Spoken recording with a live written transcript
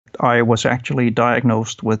I was actually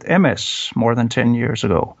diagnosed with MS more than 10 years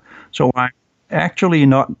ago. So I'm actually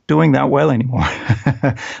not doing that well anymore.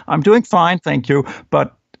 I'm doing fine, thank you,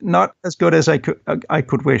 but not as good as I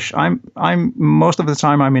could wish. I'm most of the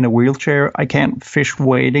time I'm in a wheelchair. I can't fish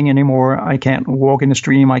wading anymore. I can't walk in the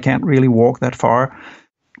stream. I can't really walk that far.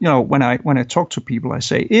 When I talk to people, I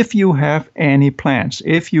say, if you have any plans,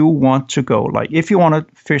 if you want to go, like if you want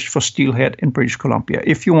to fish for steelhead in British Columbia,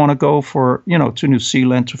 if you want to go for, to New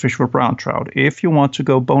Zealand to fish for brown trout, if you want to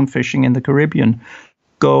go bone fishing in the Caribbean,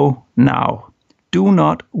 go now. Do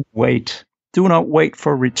not wait. Do not wait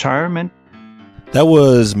for retirement. That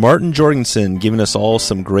was Martin Joergensen giving us all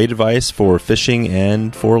some great advice for fishing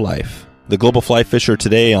and for life. The Global Fly Fisher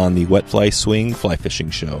today on the Wet Fly Swing Fly Fishing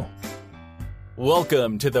Show.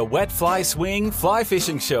 Welcome to the Wet Fly Swing Fly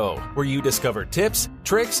Fishing Show, where you discover tips,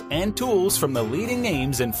 tricks, and tools from the leading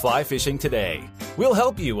names in fly fishing today. We'll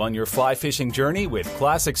help you on your fly fishing journey with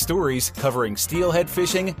classic stories covering steelhead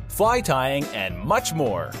fishing, fly tying, and much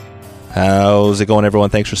more. How's it going, everyone?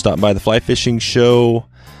 Thanks for stopping by the Fly Fishing Show.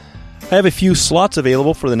 I have a few slots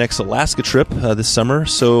available for the next Alaska trip this summer,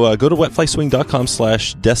 so go to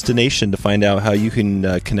wetflyswing.com/destination to find out how you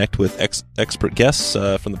can connect with expert guests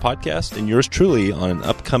from the podcast and yours truly on an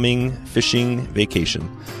upcoming fishing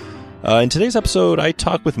vacation. In today's episode, I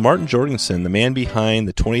talk with Martin Joergensen, the man behind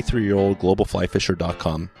the 23-year-old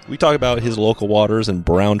globalflyfisher.com. We talk about his local waters and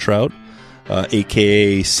brown trout,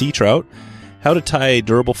 aka sea trout, how to tie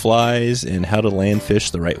durable flies, and how to land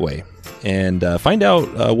fish the right way. And find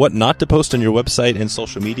out what not to post on your website and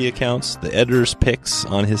social media accounts, the editor's picks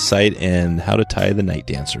on his site, and how to tie the night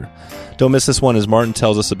dancer. Don't miss this one as Martin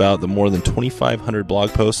tells us about the more than 2,500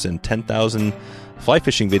 blog posts and 10,000 fly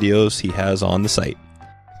fishing videos he has on the site.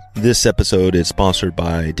 This episode is sponsored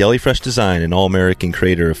by Deli Fresh Design, an all-American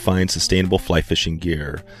creator of fine, sustainable fly fishing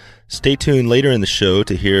gear. Stay tuned later in the show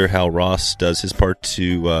to hear how Ross does his part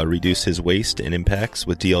to reduce his waste and impacts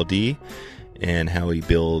with DLD, and how he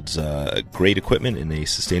builds great equipment in a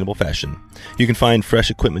sustainable fashion. You can find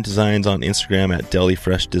Fresh Equipment Designs on Instagram at Deli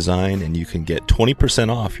Fresh Design, and you can get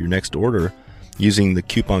 20% off your next order using the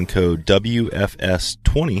coupon code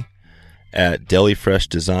WFS20 at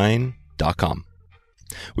delifreshdesign.com.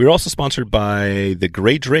 We are also sponsored by the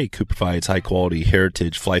Gray Drake, who provides high-quality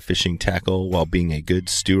heritage fly fishing tackle while being a good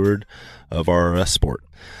steward of our sport.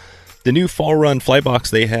 The new Fall Run fly box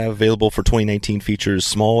they have available for 2019 features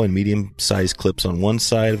small and medium-sized clips on one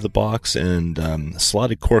side of the box and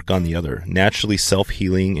slotted cork on the other. Naturally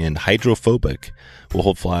self-healing and hydrophobic, will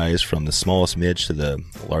hold flies from the smallest midge to the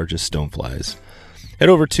largest stoneflies. Head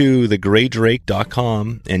over to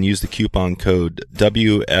thegraydrake.com and use the coupon code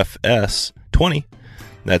WFS20,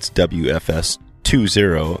 that's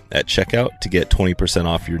WFS20 at checkout to get 20%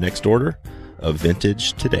 off your next order of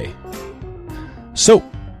vintage today. So,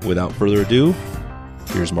 without further ado,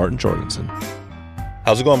 here's Martin Joergensen.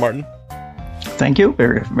 How's it going, Martin? Thank you.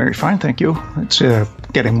 Very, very fine. Thank you. It's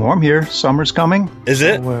getting warm here. Summer's coming. Is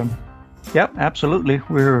it? Yeah, absolutely.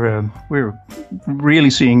 We're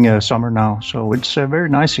really seeing summer now, so it's very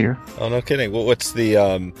nice here. Oh, no kidding. Well, what's the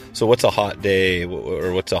what's a hot day,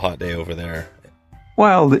 or what's a hot day over there?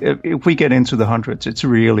 Well, if we get into the hundreds, it's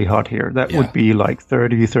really hot here. That would be like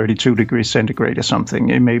 30, 32 degrees centigrade or something,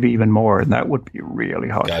 and maybe even more, and that would be really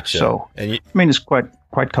hot. Gotcha. So, it's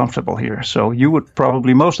quite comfortable here. So you would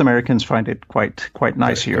probably, most Americans find it quite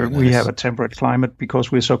nice here. Nice. We have a temperate climate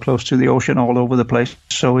because we're so close to the ocean all over the place.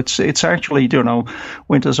 So it's actually,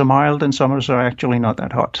 winters are mild and summers are actually not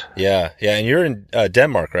that hot. Yeah, and you're in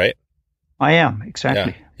Denmark, right? I am,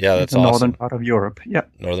 exactly. Yeah, that's the awesome. Northern part of Europe, yeah.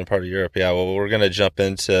 Northern part of Europe, yeah. Well, we're going to jump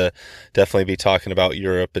into definitely be talking about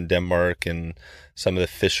Europe and Denmark and some of the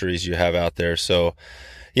fisheries you have out there. So,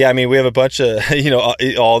 yeah, I mean, we have a bunch of,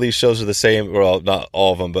 all these shows are the same. Well, not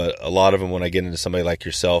all of them, but a lot of them when I get into somebody like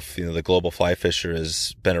yourself, the Global Fly Fisher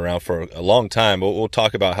has been around for a long time. We'll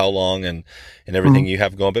talk about how long and everything you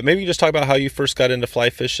have going. But maybe you just talk about how you first got into fly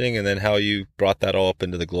fishing and then how you brought that all up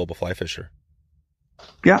into the Global Fly Fisher.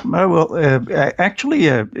 Yeah, well, actually,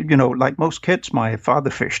 like most kids, my father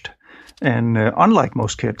fished. And unlike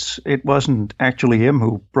most kids, it wasn't actually him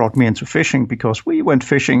who brought me into fishing because we went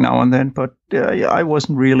fishing now and then. But I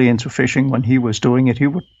wasn't really into fishing when he was doing it. He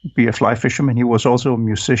would be a fly fisherman. He was also a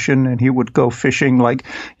musician, and he would go fishing like,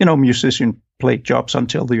 musicians played jobs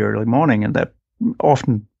until the early morning. And that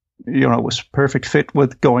often, was perfect fit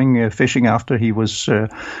with going fishing after he was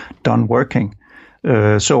done working.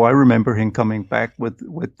 So I remember him coming back with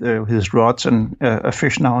his rods and a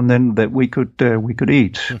fish now and then that we could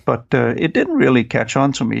eat. But it didn't really catch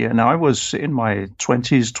on to me. And I was in my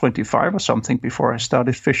 20s, 25 or something before I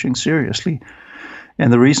started fishing seriously.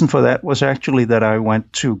 And the reason for that was actually that I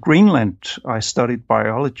went to Greenland. I studied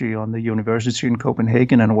biology on the university in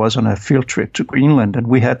Copenhagen and was on a field trip to Greenland. And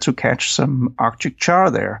we had to catch some Arctic char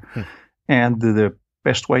there. And the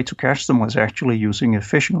best way to catch them was actually using a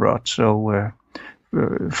fishing rod. So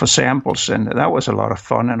for samples, and that was a lot of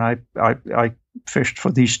fun. And I fished for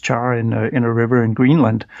these char in a river in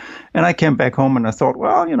Greenland, and I came back home and I thought,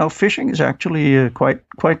 well, fishing is actually quite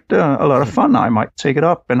a lot of fun. I might take it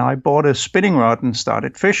up, and I bought a spinning rod and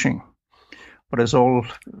started fishing. But as all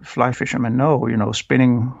fly fishermen know,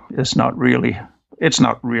 spinning is not really. It's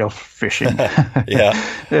not real fishing.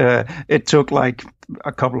 It took like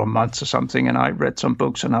a couple of months or something, and I read some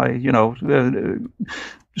books, and I,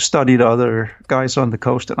 studied other guys on the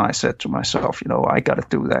coast, and I said to myself, I got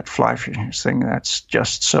to do that fly fishing thing. That's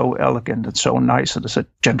just so elegant and so nice. It is a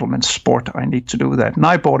gentleman's sport. I need to do that. And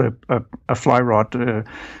I bought a fly rod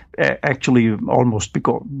actually almost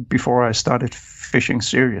before I started fishing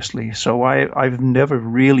seriously. So I've never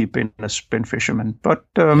really been a spin fisherman, but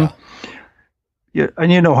yeah,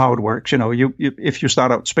 and you know how it works. You if you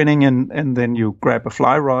start out spinning and then you grab a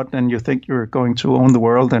fly rod and you think you're going to own the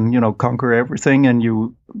world and conquer everything, and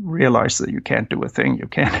you realize that you can't do a thing. You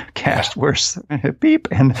can't cast worse than a beep,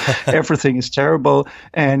 and everything is terrible,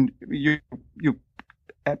 and you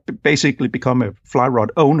basically become a fly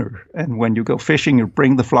rod owner. And when you go fishing, you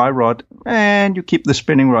bring the fly rod and you keep the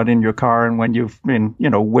spinning rod in your car. And when you've been,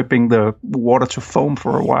 whipping the water to foam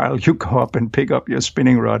for a while, you go up and pick up your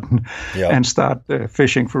spinning rod and start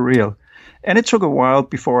fishing for real. And it took a while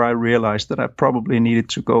before I realized that I probably needed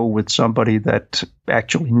to go with somebody that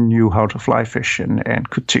actually knew how to fly fish and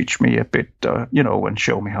could teach me a bit, and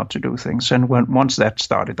show me how to do things. And once that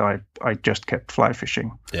started, I just kept fly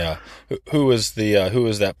fishing. Yeah. Who was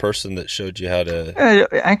that person that showed you how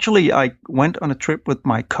to? Actually, I went on a trip with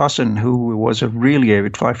my cousin, who was a really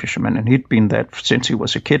avid fly fisherman, and he'd been that since he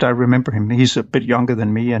was a kid. I remember him. He's a bit younger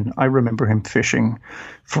than me, and I remember him fishing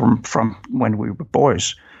from when we were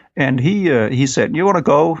boys. And he said, "You want to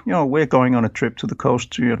go? We're going on a trip to the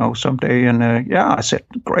coast, someday." And I said,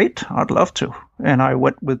 "Great, I'd love to." And I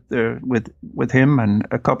went with him and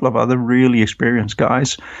a couple of other really experienced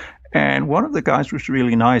guys. And one of the guys was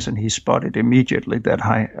really nice, and he spotted immediately that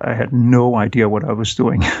I had no idea what I was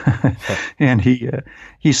doing. And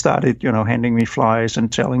he started, handing me flies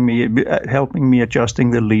and telling me, helping me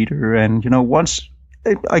adjusting the leader. And once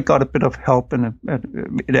I got a bit of help, and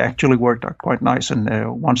it actually worked out quite nice. And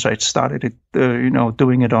once I started it,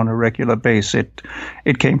 doing it on a regular basis,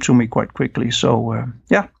 it came to me quite quickly. So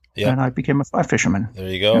and I became a fly fisherman. There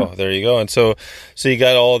you go, there you go. And so you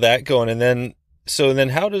got all of that going, and then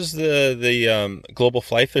how does the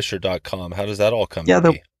globalflyfisher.com, how does that all come to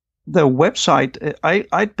be? The website,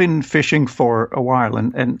 I'd been fishing for a while,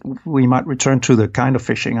 and we might return to the kind of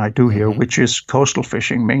fishing I do here, which is coastal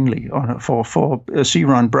fishing mainly for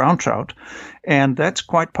sea-run brown trout. And that's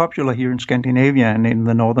quite popular here in Scandinavia and in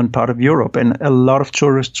the northern part of Europe. And a lot of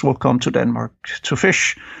tourists will come to Denmark to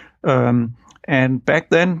fish. And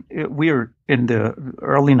back then, we were in the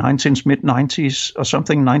early 90s, mid-90s or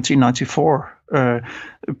something, 1994.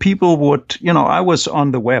 People would, I was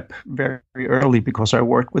on the web very early because I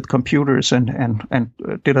worked with computers and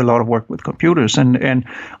did a lot of work with computers. And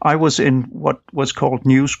I was in what was called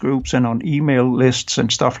news groups and on email lists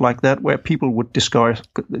and stuff like that, where people would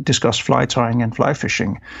discuss fly tying and fly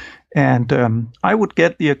fishing. And I would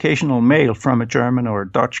get the occasional mail from a German or a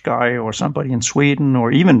Dutch guy or somebody in Sweden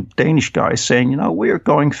or even Danish guys saying, we're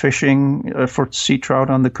going fishing for sea trout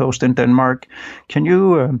on the coast in Denmark. Can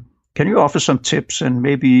you offer some tips and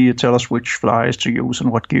maybe tell us which flies to use and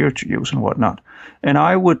what gear to use and whatnot? And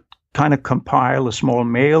I would kind of compile a small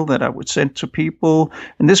mail that I would send to people.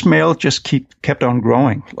 And this mail just kept on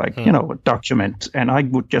growing, like, a document. And I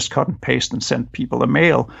would just cut and paste and send people a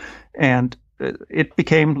mail. And it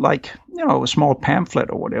became like, a small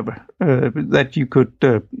pamphlet or whatever that you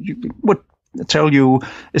would tell you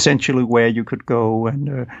essentially where you could go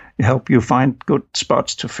and help you find good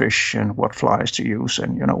spots to fish and what flies to use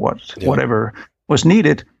and, whatever was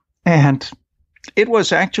needed. And it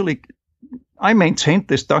was actually, I maintained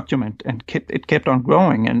this document and it kept on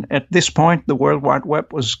growing. And at this point, the World Wide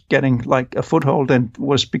Web was getting like a foothold and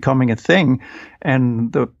was becoming a thing.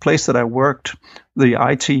 And the place that I worked, the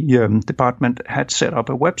IT department had set up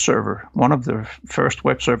a web server, one of the first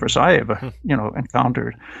web servers I ever,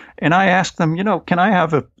 encountered. And I asked them, can I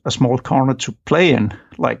have a small corner to play in,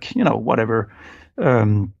 like, whatever,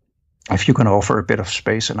 if you can offer a bit of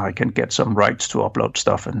space and I can get some rights to upload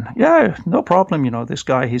stuff. And yeah, no problem. This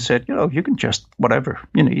guy, he said, you can just whatever,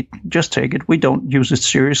 just take it. We don't use it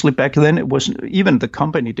seriously. Back then, it wasn't, even the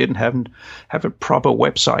company didn't have a proper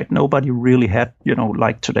website. Nobody really had,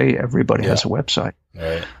 like today, everybody has a website.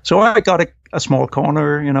 Right. So I got a small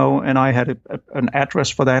corner, and I had an address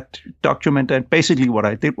for that document. And basically what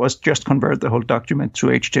I did was just convert the whole document to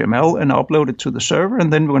HTML and upload it to the server.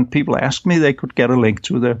 And then when people asked me, they could get a link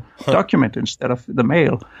to the document instead of the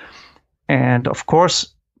mail. And of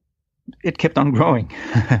course, it kept on growing.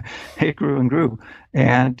 It grew and grew.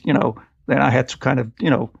 And, then I had to kind of,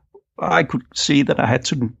 I could see that I had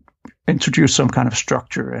to introduce some kind of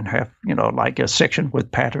structure and have, like a section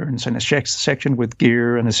with patterns and a section with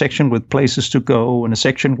gear and a section with places to go and a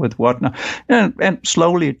section with whatnot. And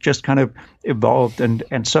slowly it just kind of evolved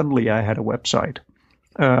and suddenly I had a website.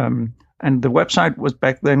 And the website was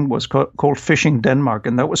back then was called Fishing Denmark.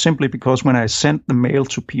 And that was simply because when I sent the mail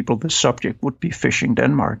to people, the subject would be Fishing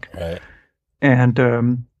Denmark. Right.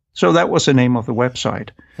 And so that was the name of the website.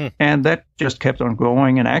 And that just kept on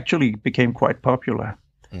growing and actually became quite popular.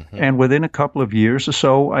 Mm-hmm. And within a couple of years or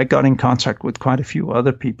so, I got in contact with quite a few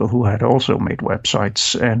other people who had also made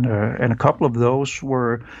websites. And a couple of those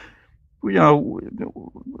were,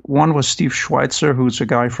 one was Steve Schweitzer, who's a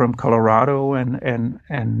guy from Colorado, and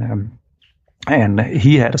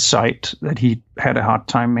he had a site that he had a hard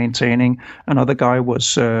time maintaining. Another guy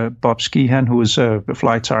was Bob Skehan, who was a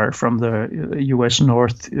fly tyer from the U.S.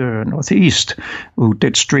 Northeast, who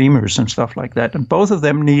did streamers and stuff like that. And both of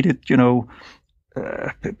them needed,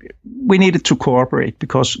 we needed to cooperate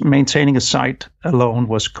because maintaining a site alone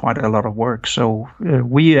was quite a lot of work. So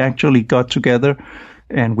we actually got together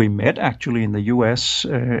and we met actually in the U.S.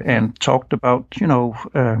 And talked about,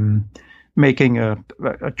 making a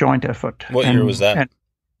joint effort. What year was that?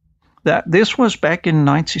 This was back in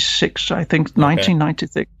 96, I think,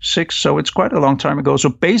 1996. So it's quite a long time ago. So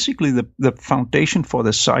basically the foundation for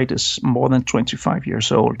the site is more than 25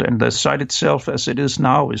 years old. And the site itself, as it is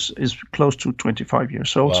now, is close to 25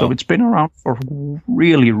 years old. Wow. So it's been around for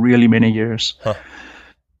really, really many years. Huh.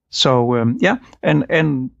 So,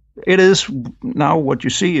 and it is now what you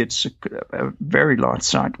see. It's a very large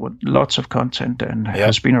site with lots of content and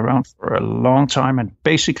has been around for a long time. And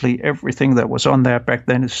basically everything that was on there back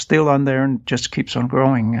then is still on there and just keeps on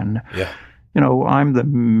growing. And, I'm the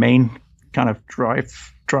main kind of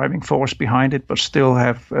driving force behind it, but still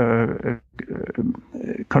have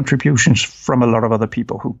contributions from a lot of other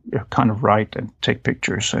people who kind of write and take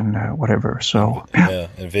pictures and whatever. So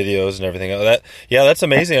and videos and everything. That's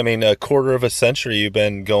amazing. I mean, a quarter of a century you've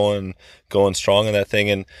been going strong in that thing.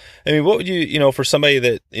 And I mean, what would you, for somebody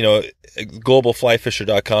that,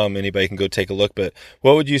 globalflyfisher.com, anybody can go take a look, but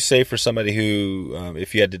what would you say for somebody who,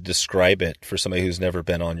 if you had to describe it for somebody who's never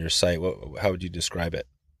been on your site, how would you describe it?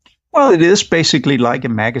 Well, it is basically like a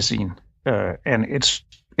magazine, and it's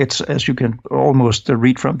as you can almost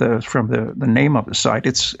read from the name of the site.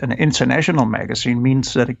 It's an international magazine,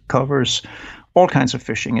 means that it covers all kinds of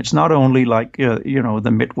fishing. It's not only like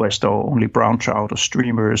the Midwest or only brown trout or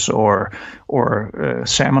streamers or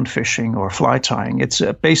salmon fishing or fly tying. It's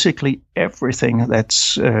basically everything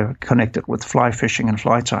that's connected with fly fishing and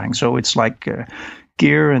fly tying. So it's like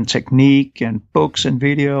gear and technique and books and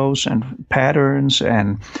videos and patterns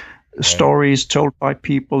and stories told by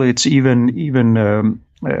people. It's even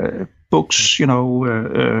books,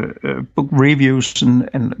 book reviews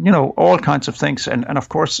and all kinds of things. And of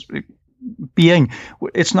course,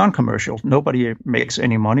 it's non-commercial. Nobody makes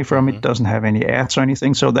any money from it. Doesn't have any ads or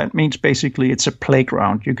anything. So that means basically it's a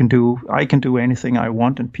playground. I can do anything I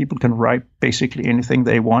want, and people can write basically anything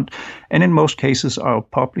they want. And in most cases, I'll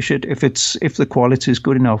publish it if the quality is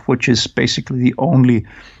good enough, which is basically the only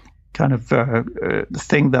kind of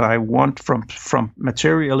thing that I want from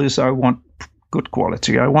material is I want good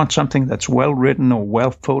quality. I want something that's well written or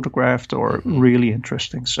well photographed or really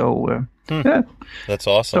interesting. So that's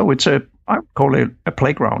awesome. So I call it a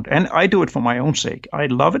playground, and I do it for my own sake. I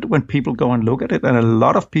love it when people go and look at it, and a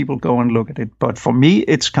lot of people go and look at it. But for me,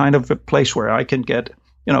 it's kind of a place where I can get,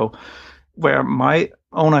 where my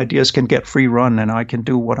own ideas can get free run, and I can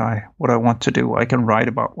do what I want to do. I can write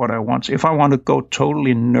about what I want. If I want to go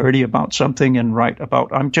totally nerdy about something and write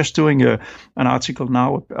about, I'm just doing an article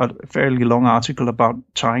now, a fairly long article about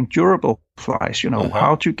tying durable flies.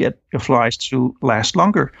 How to get your flies to last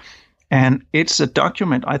longer. And it's a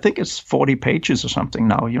document. I think it's 40 pages or something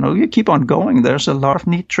now. You keep on going. There's a lot of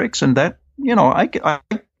neat tricks, and that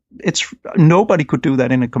nobody could do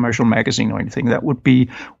that in a commercial magazine or anything. That would be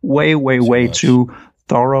way too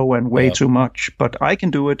thorough and way too much. But I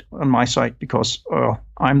can do it on my site because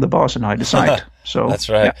I'm the boss and I decide. So That's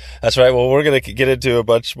right. Yeah. That's right. Well, we're going to get into a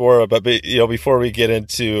bunch more, but before we get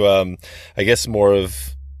into, I guess more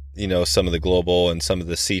of, some of the global and some of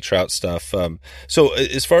the sea trout stuff. So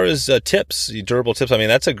as far as tips, durable tips, I mean,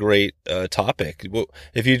 that's a great topic.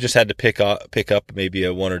 If you just had to pick up maybe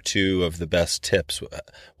one or two of the best tips,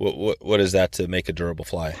 what is that to make a durable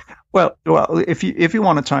fly? Well, if you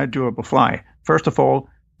want to tie a durable fly, first of all,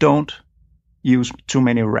 don't use too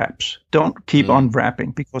many wraps. Don't keep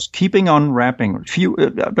unwrapping, because keeping unwrapping,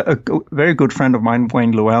 a very good friend of mine,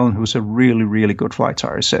 Wayne Llewellyn, who's a really, really good fly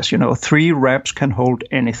tyer, says, 3 wraps can hold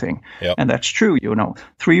anything. Yep. And that's true,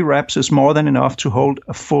 3 wraps is more than enough to hold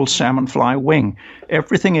a full salmon fly wing.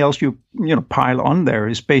 Everything else you pile on there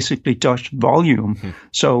is basically just volume. Mm-hmm.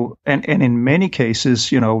 So, and in many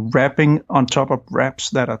cases, wrapping on top of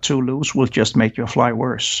wraps that are too loose will just make your fly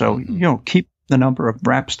worse. So, keep the number of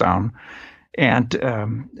wraps down. And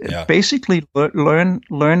basically learn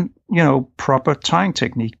proper tying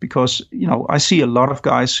technique, because I see a lot of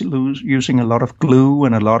guys using a lot of glue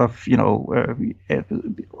and a lot of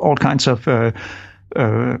all kinds of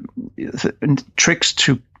tricks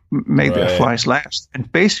to make their flies last.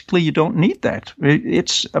 And basically you don't need that.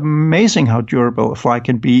 It's amazing how durable a fly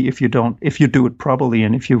can be if you do it properly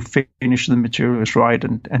and if you finish the materials right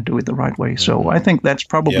and do it the right way. So I think that's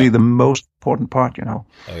probably the most important part,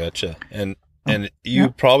 I gotcha. And you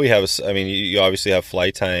probably have, you obviously have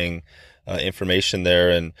fly tying information there.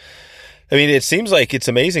 And I mean, it seems like it's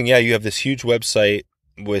amazing. Yeah, you have this huge website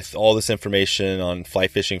with all this information on fly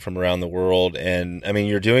fishing from around the world. And I mean,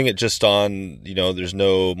 you're doing it just on, there's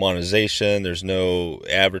no monetization, there's no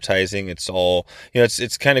advertising. It's all,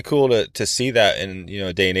 it's kind of cool to see that in,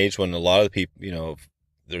 a day and age when a lot of the people,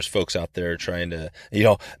 there's folks out there trying to,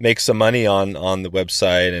 make some money on the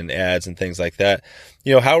website and ads and things like that.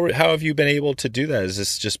 How have you been able to do that? Has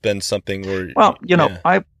this just been something where? Well,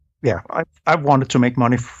 I wanted to make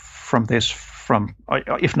money from this from,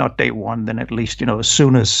 if not day one, then at least, as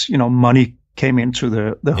soon as, money came into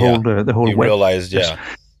the whole you web. Realized,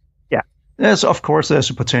 There's a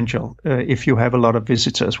potential if you have a lot of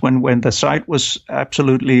visitors. When the site was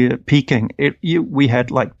absolutely peaking, we had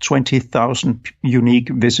like 20,000 unique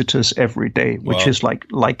visitors every day, which is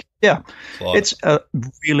it's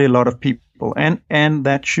really a lot of people, and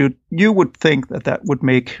that you would think that would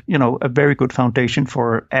make a very good foundation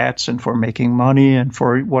for ads and for making money and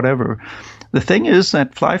for whatever. The thing is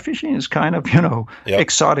that fly fishing is kind of,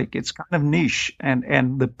 exotic. It's kind of niche.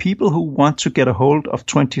 And the people who want to get a hold of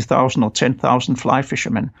 20,000 or 10,000 fly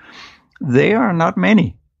fishermen, they are not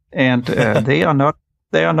many. And they are not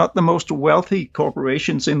the most wealthy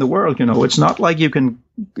corporations in the world. It's not like you can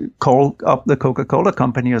call up the Coca-Cola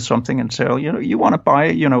company or something and say, you want to buy,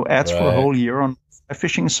 ads for a whole year on a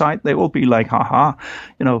fishing site. They will be like, haha,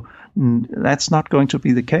 that's not going to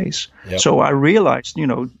be the case. Yep. So I realized,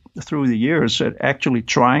 through the years, actually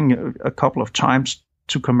trying a couple of times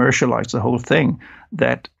to commercialize the whole thing,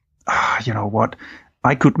 that,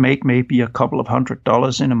 I could make maybe a couple of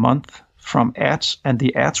 $100 in a month from ads, and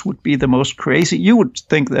the ads would be the most crazy. You would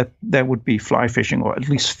think that there would be fly fishing or at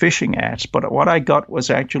least fishing ads, but what I got was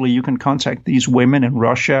actually you can contact these women in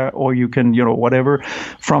Russia, or you can, whatever,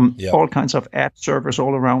 from all kinds of ad servers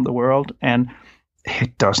all around the world, and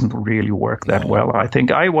it doesn't really work that well. I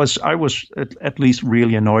think I was at least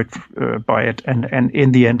really annoyed by it, and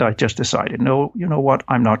in the end I just decided, no, you know what,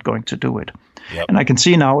 I'm not going to do it. Yep. And I can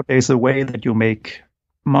see nowadays the way that you make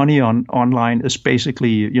money online is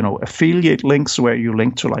basically, affiliate links where you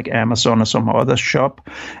link to like Amazon or some other shop,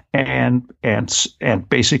 and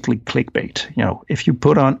basically clickbait. If you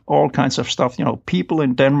put on all kinds of stuff, people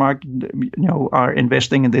in Denmark, are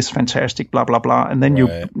investing in this fantastic blah blah blah, and then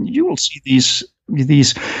you will see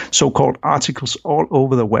these so-called articles all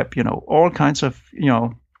over the web. All kinds of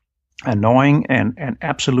annoying and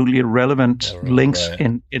absolutely irrelevant links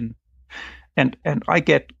in and I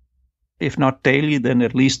get, if not daily, then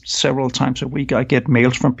at least several times a week, I get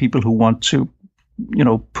mails from people who want to,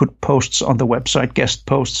 put posts on the website, guest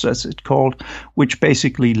posts as it's called, which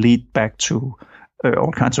basically lead back to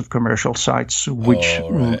all kinds of commercial sites, which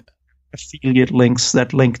affiliate links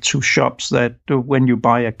that link to shops that when you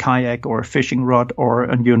buy a kayak or a fishing rod or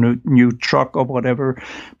a new truck or whatever,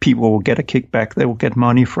 people will get a kickback. They will get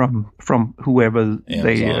money from whoever Amazon,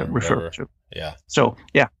 they refer to. Yeah. So,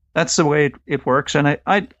 that's the way it works, and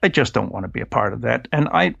I just don't want to be a part of that. And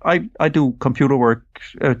I do computer work,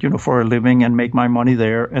 for a living and make my money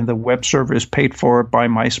there. And the web server is paid for by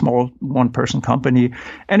my small one-person company,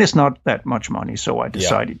 and it's not that much money. So I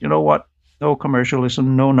decided, you know what, no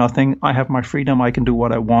commercialism, no nothing. I have my freedom. I can do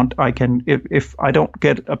what I want. I can, if I don't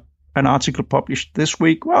get an article published this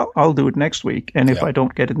week, well, I'll do it next week. And if I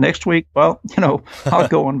don't get it next week, well, I'll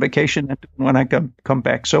go on vacation and when I come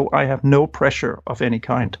back. So I have no pressure of any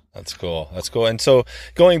kind. That's cool. That's cool. And so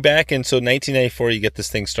going back, and so 1994, you get this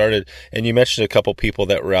thing started, and you mentioned a couple people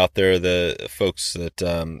that were out there, the folks that,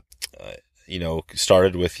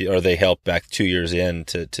 started with you, or they helped back 2 years in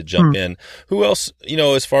to jump in. Who else,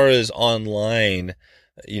 as far as online,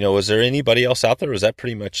 was there anybody else out there? Or was that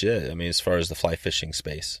pretty much it? I mean, as far as the fly fishing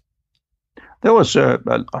space? There was a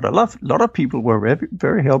lot of people were very,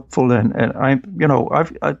 very helpful, and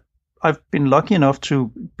I've been lucky enough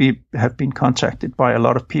to have been contacted by a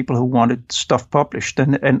lot of people who wanted stuff published,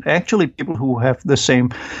 and actually people who have the same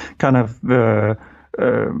kind of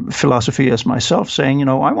philosophy as myself, saying,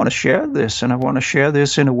 I want to share this, and I want to share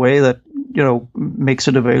this in a way that makes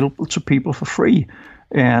it available to people for free,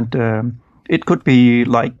 and it could be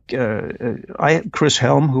like Chris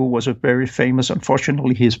Helm, who was a very famous,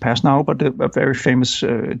 unfortunately he's passed now, but a very famous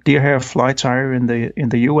deer hair fly tyer in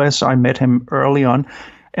the U.S. I met him early on,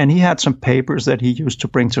 and he had some papers that he used to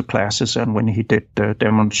bring to classes, and when he did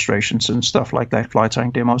demonstrations and stuff like that, fly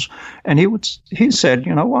tying demos, and he said,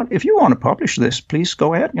 what, if you want to publish this, please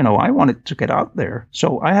go ahead. I want it to get out there.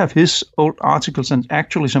 So I have his old articles, and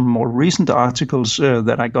actually some more recent articles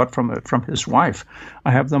that I got from his wife.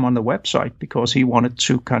 I have them on the website because he wanted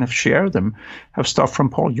to kind of share them. I have stuff from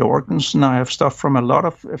Martin Joergensen. I have stuff from a lot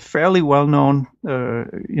of fairly well-known,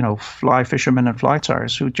 fly fishermen and fly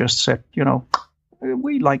tyers who just said,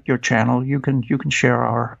 we like your channel. You can share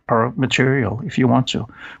our material if you want to,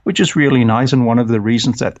 which is really nice, and one of the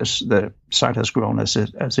reasons that the site has grown as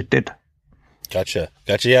it did. Gotcha.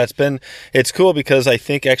 Yeah, it's cool because I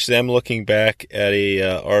think actually I'm looking back at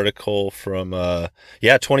a article from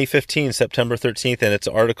 2015, September 13th, and it's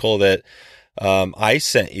an article that I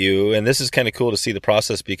sent you, and this is kind of cool to see the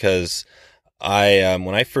process because I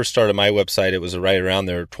when I first started my website, it was right around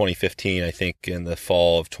there, 2015, I think, in the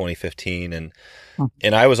fall of 2015,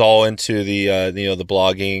 and I was all into the the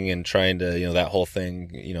blogging and trying to that whole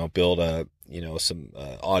thing, build a some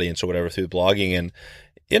audience or whatever through blogging,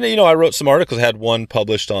 and I wrote some articles. I had one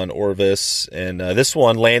published on Orvis, and this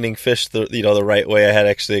one, landing fish the right way. I had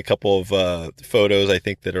actually a couple of photos I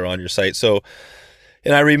think that are on your site. So,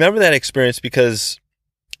 and I remember that experience because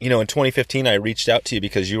in 2015, I reached out to you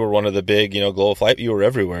because you were one of the big, Global FlyFisher. You were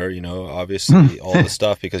everywhere, obviously all the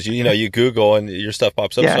stuff because you Google and your stuff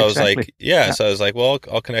pops up. Yeah, so I was exactly. like, So I was like, well,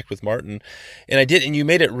 I'll connect with Martin, and I did, and you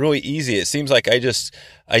made it really easy. It seems like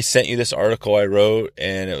I sent you this article I wrote,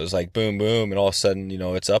 and it was like boom, boom, and all of a sudden,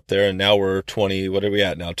 it's up there, and now we're 20. What are we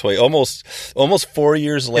at now? 20, almost 4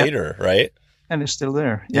 years later, right? And it's still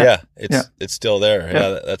there. It's still there.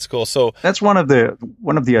 Yeah, that's cool. So that's one of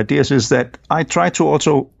the ideas is that I try to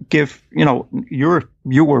also give,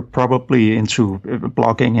 you were probably into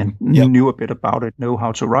blogging and knew a bit about it, know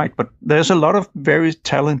how to write, but there's a lot of very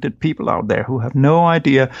talented people out there who have no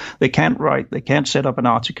idea. They can't write, they can't set up an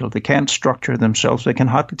article, they can't structure themselves, they can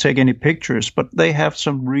hardly take any pictures, but they have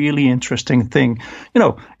some really interesting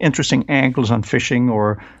interesting angles on fishing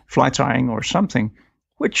or fly tying or something.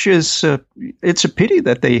 Which is, it's a pity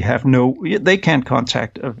that they can't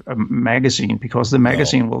contact a magazine because the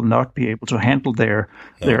magazine will not be able to handle their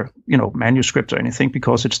manuscript or anything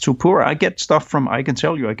because it's too poor. I get stuff from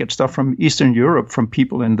Eastern Europe, from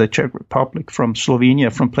people in the Czech Republic, from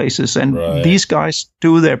Slovenia, from places, and these guys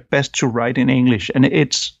do their best to write in English, and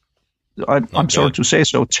I'm sorry to say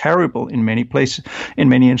so, terrible in many places, in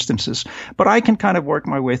many instances. But I can kind of work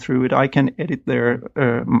my way through it. I can edit their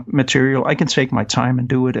material. I can take my time and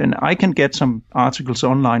do it. And I can get some articles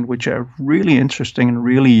online which are really interesting and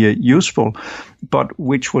really useful, but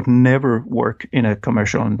which would never work in a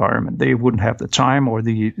commercial environment. They wouldn't have the time or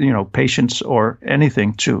the patience or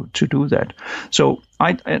anything to do that. So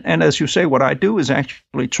and as you say, what I do is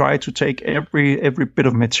actually try to take every bit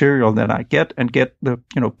of material that I get and get the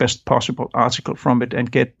best possible article from it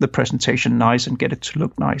and get the presentation nice and get it to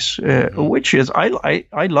look nice. Which is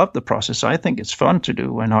I love the process. I think it's fun to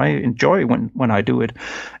do and I enjoy when I do it.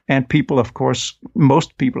 And people, of course,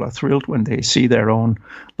 most people are thrilled when they see their own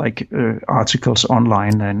articles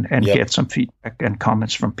online and get some feedback and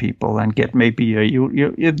comments from people and get maybe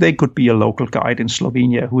they could be a local guide in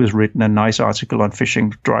Slovenia who has written a nice article on fishing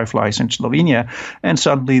dry flies in Slovenia, and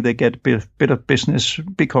suddenly they get a bit of business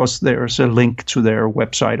because there's a link to their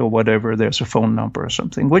website or whatever. There's a phone number or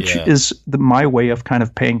something, which is my way of kind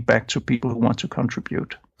of paying back to people who want to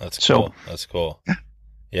contribute. That's cool. That's cool.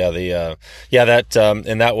 Yeah, that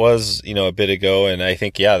and that was a bit ago, and I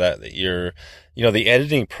think that the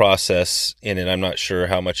editing process in it, I'm not sure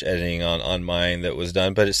how much editing on mine that was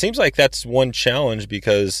done, but it seems like that's one challenge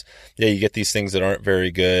because, you get these things that aren't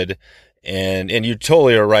very good. And you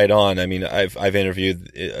totally are right on. I mean, I've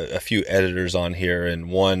interviewed a few editors on here,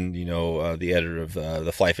 and one, the editor of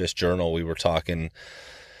the FlyFish Journal, we were talking,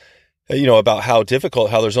 about how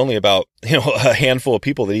there's only about, a handful of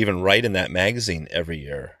people that even write in that magazine every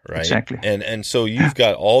year, right? Exactly. And so you've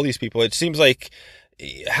got all these people. It seems like,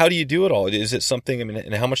 how do you do it all? Is it something,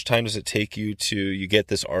 and how much time does it take you get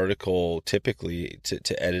this article typically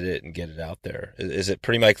to edit it and get it out there? Is it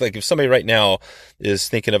pretty much like if somebody right now is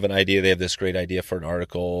thinking of an idea, they have this great idea for an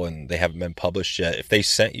article and they haven't been published yet. If they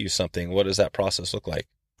sent you something, what does that process look like?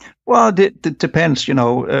 Well, it depends.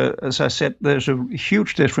 As I said, there's a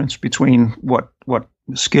huge difference between what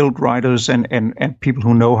skilled writers and people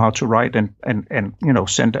who know how to write and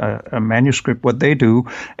send a manuscript, what they do,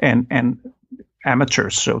 and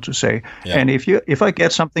amateurs, so to say. Yeah. And if I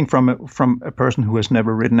get something from a person who has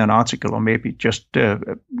never written an article, or maybe just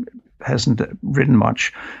hasn't written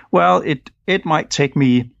much, well, it might take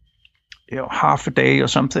me half a day or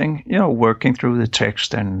something, working through the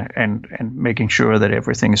text and making sure that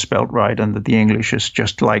everything is spelled right and that the English is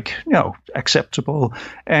just acceptable,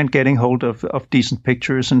 and getting hold of decent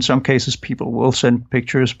pictures. In some cases, people will send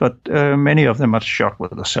pictures, but many of them are shot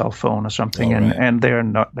with a cell phone or something, and they're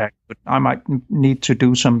not that good. I might need to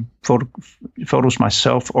do some photos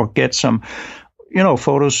myself, or get some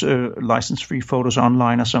photos, license-free photos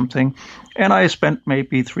online or something. And I spent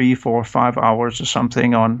maybe 3, 4, 5 hours or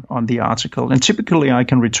something on the article. And typically I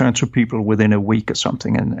can return to people within a week or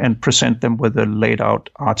something and present them with a laid out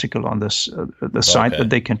article on the site that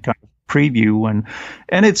they can kind of preview.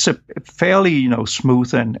 And it's a fairly,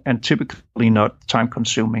 smooth and typically not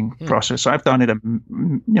time-consuming process. I've done it,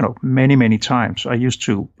 many, many times. I used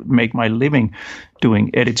to make my living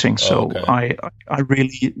doing editing. So I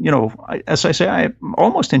really, as I say, I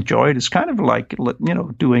almost enjoy it. It's kind of like,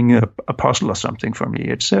 doing a puzzle or something for me.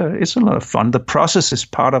 It's a lot of fun. The process is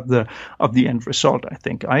part of the end result, I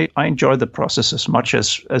think. I enjoy the process as much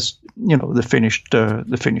as the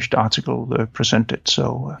finished article presented.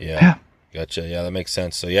 So yeah. Gotcha. Yeah, that makes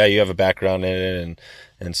sense. So yeah, you have a background in it,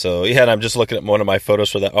 and so and I'm just looking at one of my photos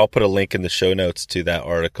for that. I'll put a link in the show notes to that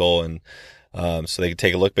article, and so they can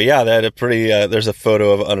take a look. But yeah, that a pretty. There's a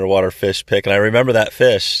photo of an underwater fish pic, and I remember that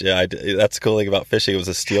fish. Yeah, that's the cool thing about fishing. It was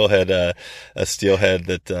a steelhead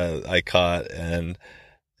that I caught, and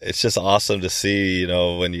it's just awesome to see,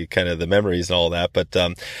 when you kind of the memories and all that. But,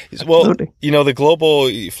 Absolutely. The Global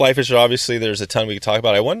FlyFisher, obviously there's a ton we could talk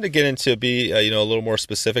about. I wanted to get into a little more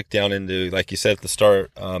specific down into, like you said at the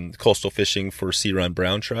start, coastal fishing for sea-run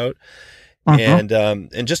brown trout. And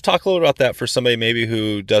just talk a little about that for somebody maybe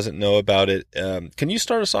who doesn't know about it. Can you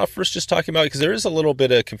start us off first just talking about it? Because there is a little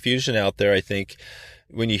bit of confusion out there, I think,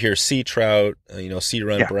 when you hear sea trout,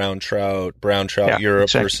 sea-run brown trout, Europe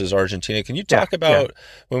versus Argentina. Can you talk about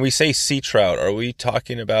when we say sea trout, are we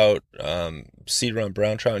talking about sea-run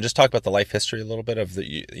brown trout? And just talk about the life history a little bit of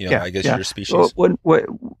your species.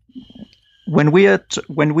 When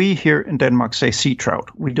we here in Denmark say sea trout,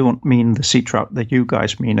 we don't mean the sea trout that you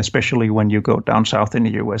guys mean, especially when you go down south in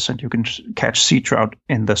the U.S. and you can catch sea trout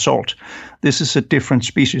in the salt. This is a different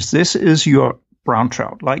species. This is your brown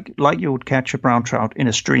trout, like you would catch a brown trout in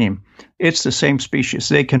a stream. It's the same species.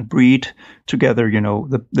 They can breed together,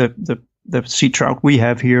 the sea trout we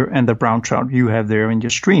have here and the brown trout you have there in your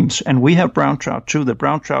streams. And we have brown trout too. The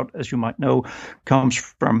brown trout, as you might know, comes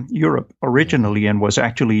from Europe originally and was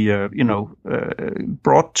actually,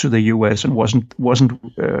 brought to the U.S. and wasn't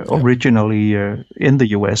originally in the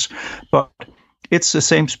U.S. But it's the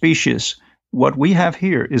same species. What we have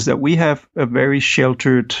here is that we have a very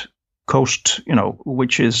sheltered coast,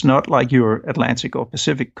 which is not like your Atlantic or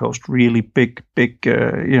Pacific coast, really big,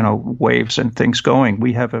 waves and things going.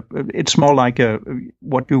 We have it's more like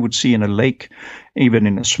what you would see in a lake, even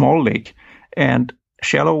in a small lake, and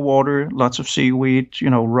shallow water, lots of seaweed,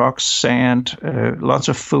 rocks, sand, lots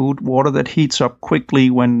of food, water that heats up quickly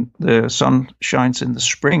when the sun shines in the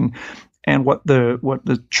spring. And what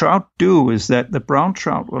the trout do is that the brown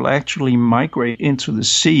trout will actually migrate into the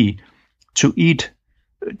sea to eat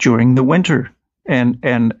during the winter during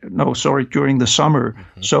the summer.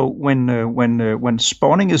 Mm-hmm. So when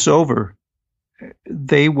spawning is over,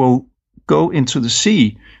 they will go into the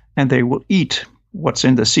sea and they will eat what's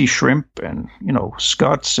in the sea, shrimp and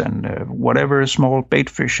scuds and whatever small bait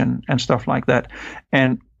fish and stuff like that.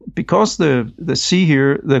 And because the sea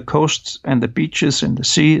here, the coasts and the beaches in the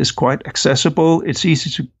sea is quite accessible, it's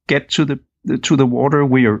easy to get to the water.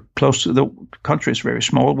 We are close to the country is very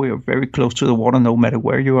small. We are very close to the water, no matter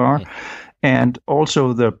where you are. And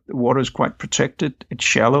also the water is quite protected. It's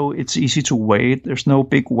shallow. It's easy to wade. There's no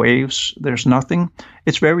big waves. There's nothing.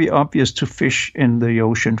 It's very obvious to fish in the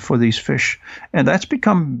ocean for these fish. And that's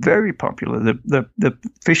become very popular. The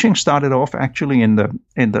fishing started off actually in the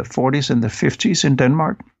 40s and the 50s in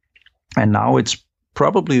Denmark. And now it's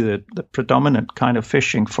probably the predominant kind of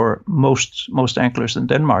fishing for most anglers in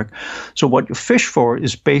Denmark. So what you fish for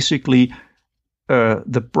is basically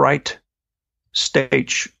the bright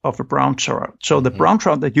stage of a brown trout. So the brown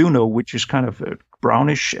trout that you know, which is kind of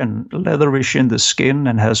brownish and leatherish in the skin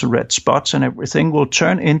and has red spots and everything, will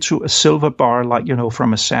turn into a silver bar, like, you know,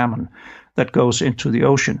 from a salmon that goes into the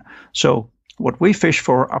ocean. So what we fish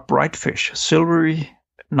for are bright fish, silvery,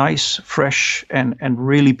 nice, fresh, and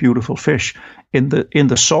really beautiful fish in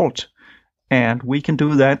the salt. And we can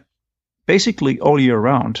do that basically all year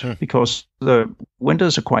round because the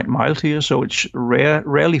winters are quite mild here, so it's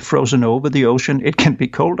rarely frozen over the ocean. It can be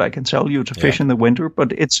cold, I can tell you, to fish in the winter,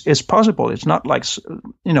 but it's possible. It's not like,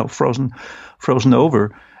 you know, frozen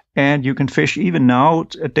over. And you can fish even now,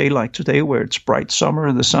 a day like today, where it's bright summer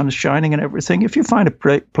and the sun is shining and everything. If you find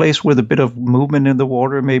a place with a bit of movement in the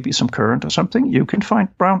water, maybe some current or something, you can find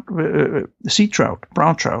sea trout,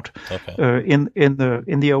 brown trout, in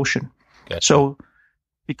the ocean. Gotcha. So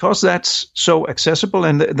because that's so accessible,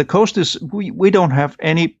 and the coast is, we don't have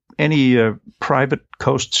any private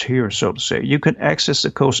coasts here, so to say. You can access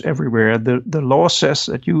the coast everywhere. The law says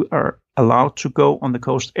that you are allowed to go on the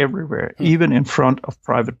coast everywhere, even in front of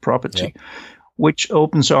private property, which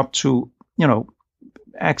opens up to, you know,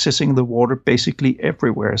 accessing the water basically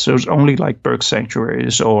everywhere. So it's only like bird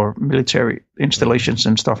sanctuaries or military installations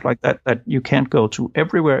and stuff like that you can't go to.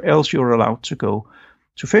 Everywhere else you're allowed to go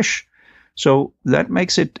to fish. So that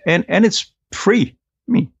makes it, and it's free.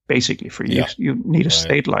 I mean, basically free. Yeah. You need a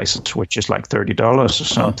state license, which is like $30 or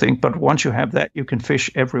something. But once you have that, you can fish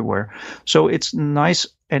everywhere. So it's nice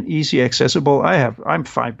and easy accessible. I'm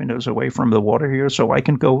 5 minutes away from the water here, so I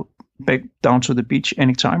can go back down to the beach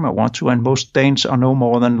anytime I want to. And most Danes are no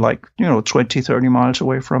more than 20, 30 miles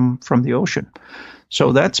away from the ocean.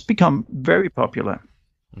 So that's become very popular.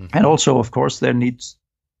 And also, of course, there needs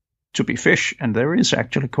to be fish, and there is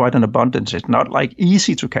actually quite an abundance. It's not like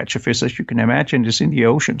easy to catch a fish, as you can imagine. It's in the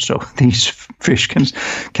ocean, so these fish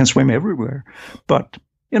can swim everywhere. But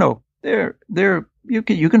you know,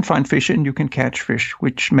 you can find fish and you can catch fish,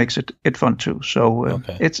 which makes it fun too. So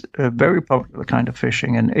it's a very popular kind of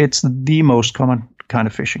fishing, and it's the most common kind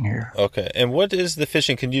of fishing here. Okay, and what is the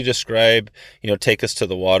fishing? Can you describe? You know, take us to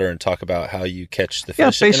the water and talk about how you catch the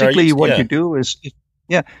fish. Yeah, basically what you do is.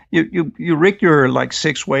 Yeah, you rig your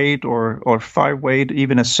 6 weight or 5 weight,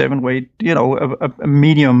 even a 7 weight, you know, a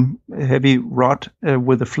medium heavy rod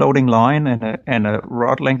with a floating line and a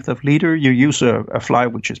rod length of leader. You use a fly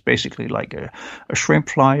which is basically like a shrimp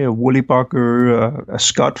fly, a woolly bugger, a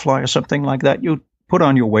scud fly, or something like that. You put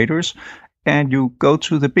on your waders and you go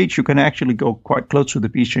to the beach. You can actually go quite close to the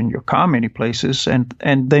beach in your car many places, and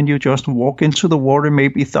then you just walk into the water,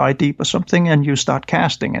 maybe thigh deep or something, and you start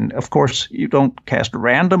casting. And of course, you don't cast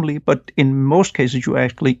randomly, but in most cases, you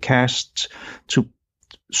actually cast to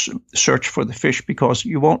search for the fish, because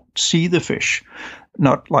you won't see the fish.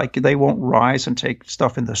 Not like they won't rise and take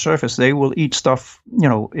stuff in the surface. They will eat stuff, you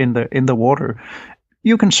know, in the water.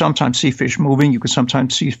 You can sometimes see fish moving. You can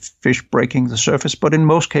sometimes see fish breaking the surface. But in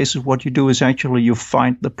most cases, what you do is actually you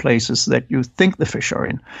find the places that you think the fish are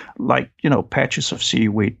in, like, you know, patches of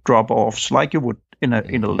seaweed, drop-offs, like you would in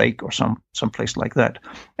a lake or some place like that.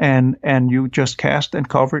 And you just cast and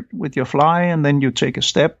cover it with your fly, and then you take a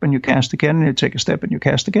step and you cast again, and you take a step and you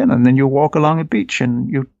cast again, and then you walk along a beach and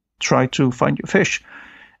you try to find your fish.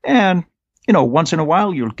 And you know, once in a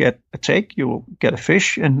while you'll get a take, you'll get a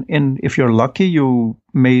fish, and if you're lucky, you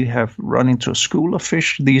may have run into a school of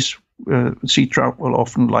fish. These sea trout will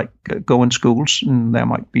often go in schools, and there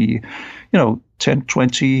might be, you know, 10,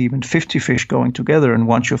 20, even 50 fish going together. And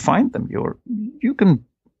once you find them, you can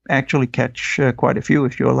actually catch quite a few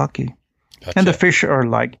if you're lucky. Gotcha. And the fish are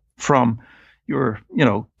like from your, you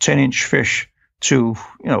know, 10-inch fish to,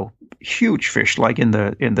 you know, huge fish, like in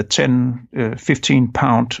the 10, 15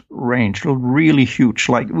 pound range, really huge.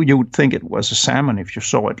 Like you would think it was a salmon if you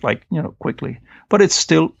saw it, like, you know, quickly, but it's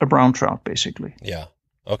still a brown trout basically. Yeah.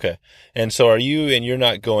 Okay. And so you're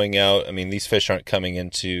not going out, I mean, these fish aren't coming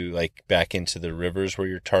into back into the rivers where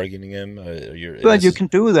you're targeting them? Well, you can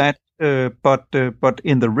do that, but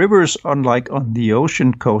in the rivers, unlike on the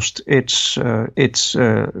ocean coast, it's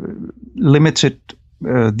limited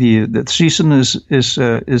the season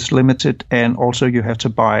is limited, and also you have to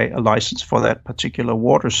buy a license for that particular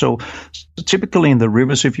water. So typically in the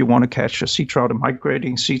rivers, if you want to catch a sea trout, a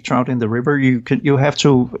migrating sea trout in the river, you have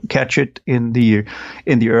to catch it in the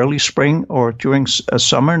early spring or during a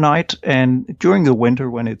summer night, and during the winter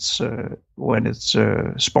when it's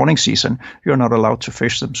spawning season, you're not allowed to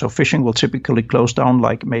fish them. So fishing will typically close down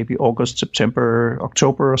like maybe August, September,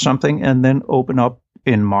 October or something, and then open up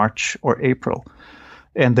in March or April.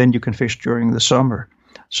 And then you can fish during the summer.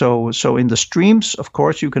 So in the streams, of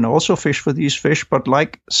course, you can also fish for these fish, but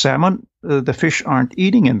like salmon, the fish aren't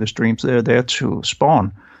eating in the streams. They're there to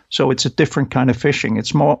spawn. So it's a different kind of fishing.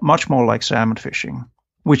 It's much more like salmon fishing,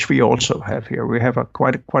 which we also have here. We have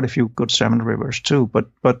quite a few good salmon rivers too,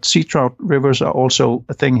 but sea trout rivers are also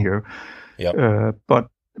a thing here. Yep.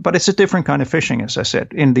 But it's a different kind of fishing, as I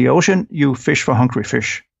said. In the ocean, you fish for hungry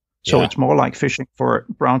fish. So it's more like fishing for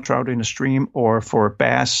brown trout in a stream or for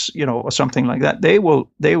bass, or something like that. They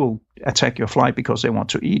will attack your fly because they want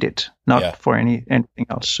to eat it, not for anything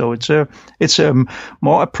else. So it's a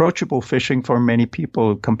more approachable fishing for many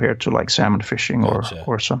people compared to like salmon fishing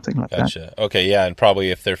or something like that. Okay, yeah, and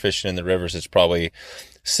probably if they're fishing in the rivers, it's probably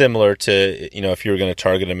similar to if you were going to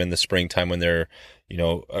target them in the springtime when they're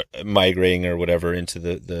migrating or whatever into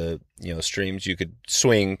the streams. You could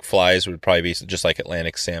swing flies would probably be just like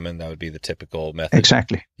Atlantic salmon. That would be the typical method.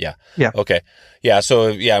 Exactly. Yeah. Yeah. Okay. Yeah.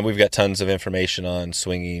 So we've got tons of information on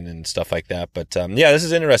swinging and stuff like that. But this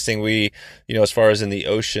is interesting. We, as far as in the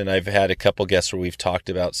ocean, I've had a couple guests where we've talked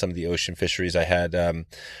about some of the ocean fisheries. I had Dave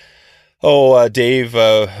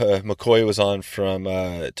McCoy was on from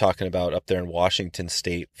talking about up there in Washington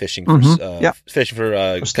State fishing for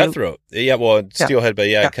cutthroat. Steelhead,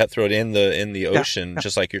 but cutthroat in the ocean,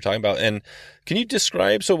 just like you're talking about. And can you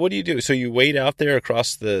describe? So what do you do? So you wade out there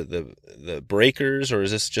across the breakers, or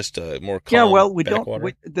is this just a more calm? Yeah, well, we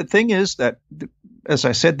don't. The thing is that, as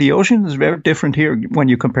I said, the ocean is very different here when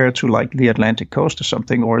you compare it to like the Atlantic coast or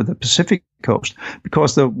something, or the Pacific coast,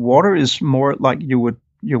 because the water is more like you would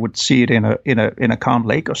see it in a calm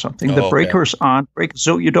lake or something. The breakers aren't breakers,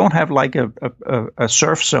 so you don't have like a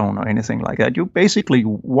surf zone or anything like that. You basically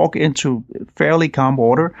walk into fairly calm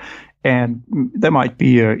water, and there might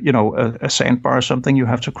be a sandbar or something you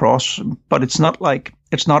have to cross, but it's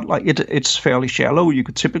it's fairly shallow. You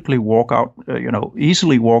could typically walk out,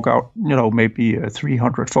 easily walk out, maybe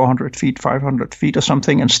 300, 400 feet, 500 feet or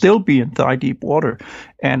something, and still be in thigh deep water,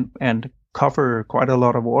 and cover quite a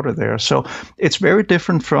lot of water there. So it's very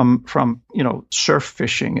different from surf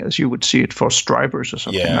fishing as you would see it for stripers or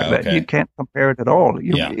something like that. You can't compare it at all.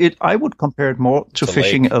 I would compare it more to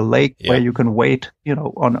fishing a lake where you can wait,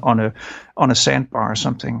 on a sandbar or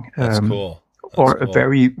something. That's cool. A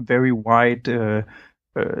very, very wide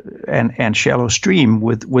and shallow stream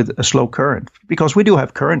with a slow current, because we do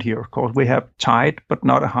have current here. Of course, we have tide, but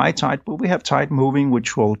not a high tide, but we have tide moving,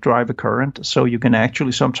 which will drive a current. So you can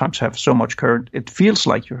actually sometimes have so much current it feels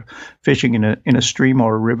like you're fishing in a stream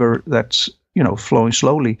or a river that's flowing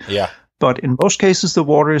slowly. But in most cases, the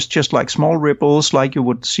water is just like small ripples, like you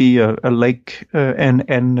would see a lake,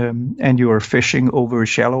 and you are fishing over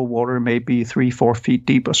shallow water, maybe 3-4 feet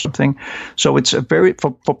deep or something. So it's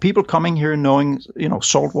for people coming here knowing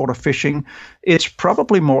saltwater fishing, it's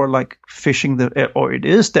probably more like fishing it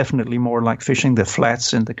is definitely more like fishing the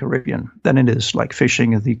flats in the Caribbean than it is like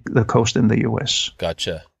fishing the coast in the U.S.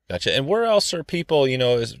 Gotcha. And where else are people,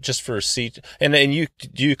 is just for sea, and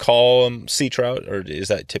do you call them sea trout, or is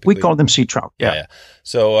that typically? We call them sea trout. Yeah.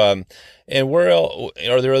 So, and where else,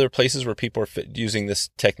 are there other places where people are using this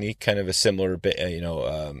technique, kind of a similar,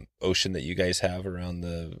 ocean that you guys have around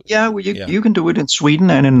the? Yeah, you can do it in Sweden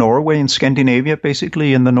and in Norway, in Scandinavia,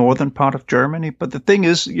 basically in the northern part of Germany. But the thing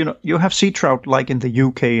is, you have sea trout like in the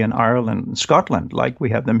UK and Ireland and Scotland, like we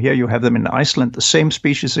have them here. You have them in Iceland, the same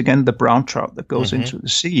species again, the brown trout that goes into the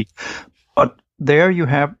sea. But there you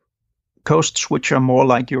have coasts which are more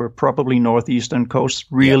like your probably northeastern coasts,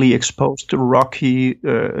 really exposed to rocky.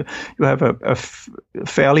 You have a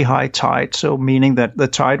fairly high tide, so meaning that the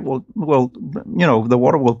tide will the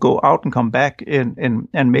water will go out and come back in,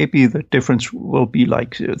 and maybe the difference will be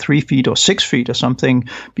like 3 feet or 6 feet or something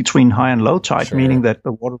between high and low tide, meaning that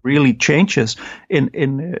the water really changes.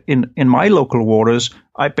 In my local waters,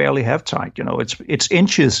 I barely have tide. It's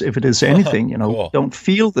inches if it is anything. Cool. Don't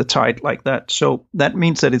feel the tide like that. So that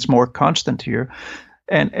means that it's more constant here.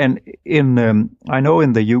 And in I know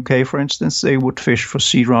in the UK, for instance, they would fish for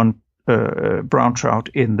sea brown trout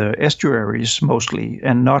in the estuaries mostly,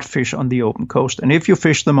 and not fish on the open coast. And if you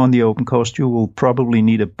fish them on the open coast, you will probably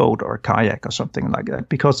need a boat or a kayak or something like that,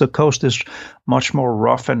 because the coast is much more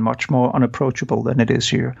rough and much more unapproachable than it is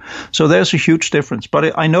here. So there's a huge difference.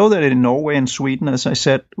 But I know that in Norway and Sweden, as I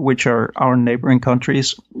said, which are our neighboring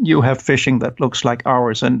countries, you have fishing that looks like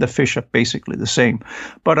ours, and the fish are basically the same.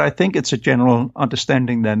 But I think it's a general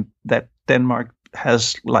understanding then that Denmark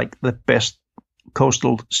has like the best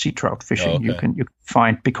coastal sea trout fishing you can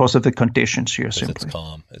find, because of the conditions here. Simply,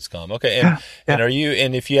 it's calm. Okay, and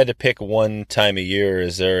and if you had to pick one time a year,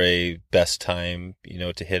 is there a best time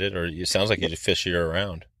to hit it, or it sounds like you just fish year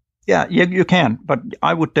round? Yeah, you can, but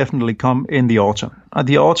I would definitely come in the autumn.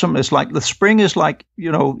 The autumn is like the spring is like,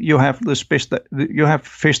 you have this fish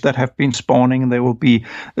that have been spawning, and they will be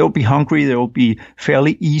hungry. They will be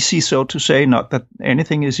fairly easy, so to say. Not that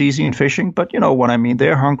anything is easy in fishing, but you know what I mean.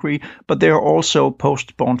 They're hungry, but they're also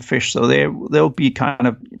post-spawn fish, so they'll be kind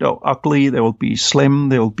of ugly. They will be slim.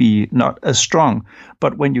 They'll be not as strong.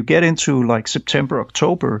 But when you get into like September,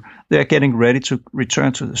 October, they're getting ready to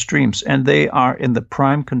return to the streams, and they are in the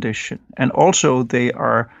prime condition. And also they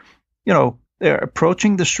are, they're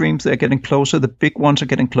approaching the streams. They're getting closer. The big ones are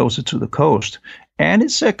getting closer to the coast, and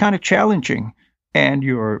it's kind of challenging. And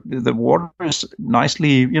the water is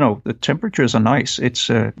nicely, the temperatures are nice. It's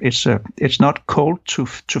not cold to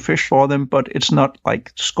fish for them, but it's not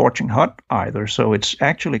like scorching hot either. So it's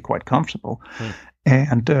actually quite comfortable.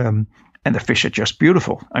 And the fish are just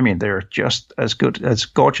beautiful. I mean, they're just as good, as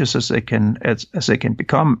gorgeous as they can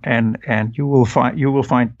become. And you'll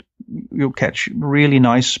catch really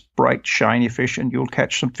nice, bright, shiny fish, and you'll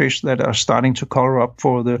catch some fish that are starting to color up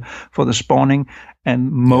for the spawning.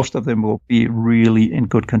 And most of them will be really in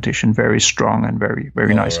good condition, very strong and very,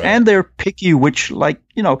 very nice. Right. And they're picky, which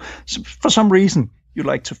for some reason you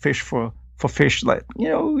like to fish for fish that,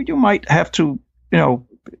 you might have to,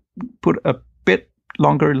 put a bit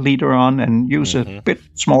longer leader on and use a bit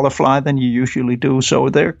smaller fly than you usually do. So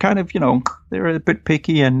they're kind of, they're a bit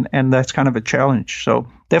picky, and that's kind of a challenge. So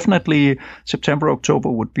definitely September,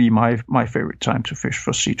 October would be my favorite time to fish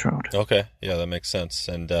for sea trout. Okay. Yeah, that makes sense.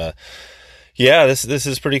 And this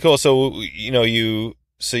is pretty cool. So,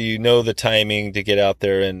 the timing to get out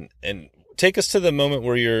there and take us to the moment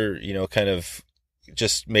where you're, kind of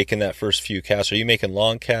just making that first few casts. Are you making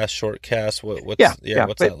long casts, short casts? What's that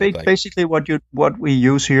look like? Basically, what we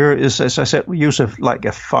use here is, as I said, we use a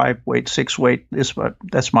 5-weight, 6-weight.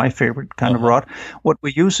 That's my favorite kind of rod. What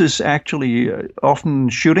we use is actually often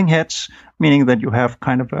shooting heads, meaning that you have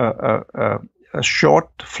kind of a short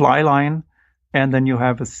fly line, and then you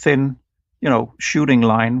have a thin, shooting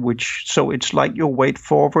line. So it's like your weight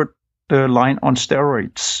forward line on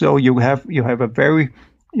steroids. So you have a very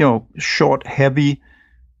short, heavy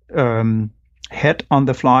head on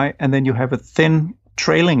the fly, and then you have a thin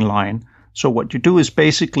trailing line. So what you do is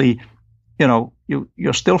basically,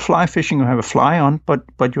 you're still fly fishing. You have a fly on,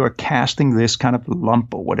 but you are casting this kind of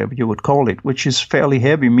lump or whatever you would call it, which is fairly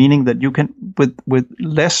heavy, meaning that you can, with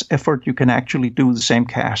less effort, you can actually do the same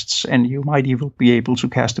casts, and you might even be able to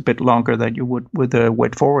cast a bit longer than you would with a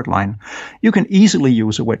wet forward line. You can easily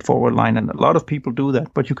use a wet forward line, and a lot of people do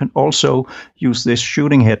that, but you can also use this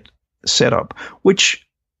shooting head setup, which,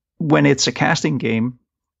 when it's a casting game,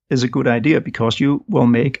 is a good idea, because you will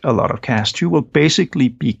make a lot of casts. You will basically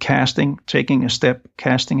be casting, taking a step,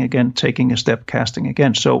 casting again, taking a step, casting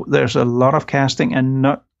again. So there's a lot of casting and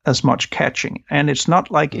not as much catching. And it's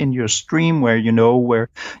not like in your stream where where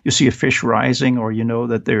you see a fish rising, or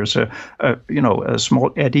that there's a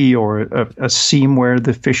small eddy or a seam where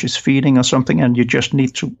the fish is feeding or something, and you just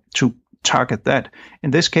need to target that.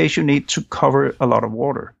 In this case, you need to cover a lot of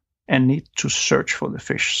water and need to search for the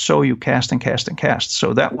fish. So you cast and cast and cast.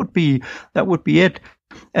 So that would be it.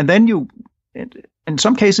 And then in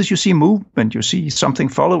some cases you see movement. You see something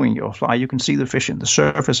following your fly. You can see the fish in the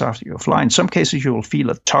surface after your fly. In some cases you will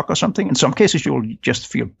feel a tug or something. In some cases you will just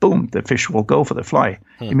feel, boom, the fish will go for the fly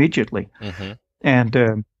immediately. Mm-hmm. And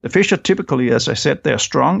the fish are typically, as I said, they're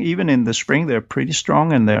strong. Even in the spring, they're pretty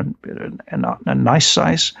strong, and they're a nice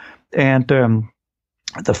size. And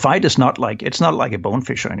the fight is not like a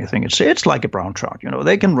bonefish or anything. It's like a brown trout.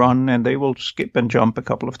 They can run and they will skip and jump a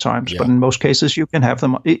couple of times, but in most cases you can have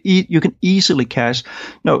them. You can easily catch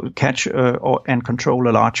and control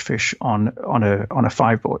a large fish on a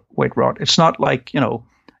 5-weight rod. It's not like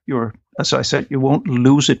you're, as I said, you won't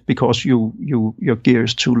lose it because your gear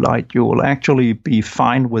is too light. You will actually be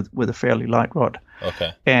fine with a fairly light rod.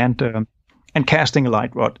 Okay. And casting a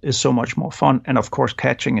light rod is so much more fun. And of course,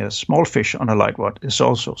 catching a small fish on a light rod is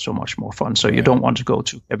also so much more fun. So you don't want to go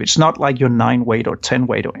too heavy. It's not like your 9 weight or 10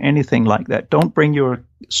 weight or anything like that. Don't bring your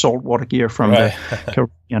saltwater gear from the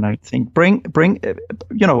Caribbean. I think bring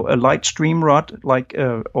a light stream rod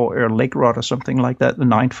or a lake rod or something like that, the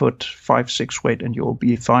 9 foot 5-6 weight, and you'll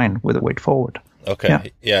be fine with a weight forward.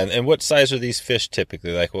 Okay. Yeah. And what size are these fish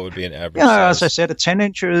typically? Like, what would be an average size? As I said, a 10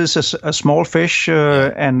 inches is a small fish,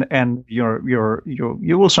 and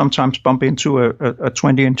you will sometimes bump into a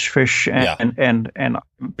 20-inch fish, and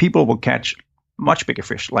people will catch much bigger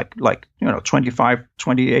fish, like 25,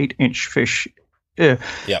 28-inch fish.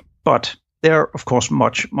 But they're of course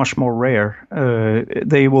much more rare.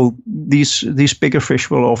 These bigger fish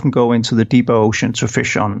will often go into the deeper ocean to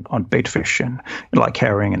fish on bait fish and like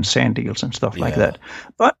herring and sand eels and stuff like that.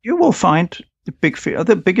 But you will find the big fish.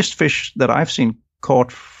 The biggest fish that I've seen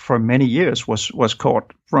caught for many years was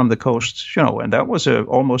caught from the coast, and that was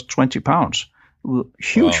almost 20 pounds.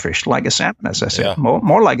 Huge fish, like a salmon, as I said,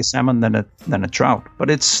 more like a salmon than a trout, but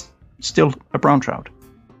it's still a brown trout.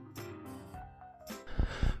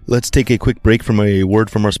 Let's take a quick break from a word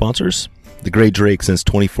from our sponsors. The Gray Drake. Since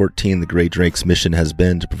 2014, the Gray Drake's mission has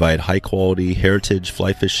been to provide high-quality heritage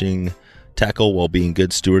fly fishing tackle while being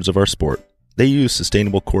good stewards of our sport. They use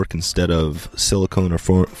sustainable cork instead of silicone or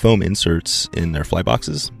foam inserts in their fly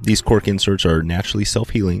boxes. These cork inserts are naturally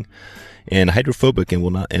self-healing and hydrophobic and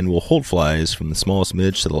will hold flies from the smallest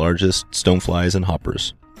midge to the largest stoneflies and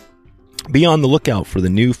hoppers. Be on the lookout for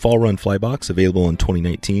the new Fall Run Fly Box available in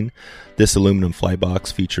 2019. This aluminum fly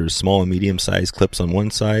box features small and medium-sized clips on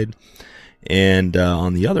one side, and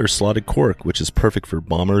on the other, slotted cork, which is perfect for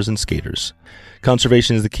bombers and skaters.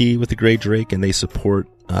 Conservation is the key with the Gray Drake, and they support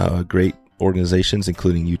great organizations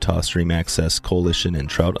including Utah Stream Access Coalition and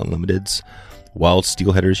Trout Unlimited's Wild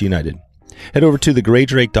Steelheaders United. Head over to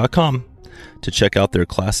thegraydrake.com to check out their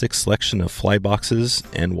classic selection of fly boxes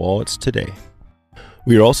and wallets today.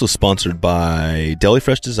 We are also sponsored by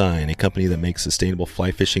Delifresh Design, a company that makes sustainable fly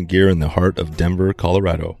fishing gear in the heart of Denver,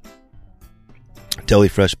 Colorado.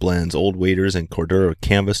 Delifresh blends old waders and Cordura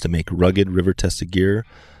canvas to make rugged, river-tested gear,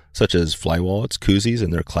 such as fly wallets, koozies,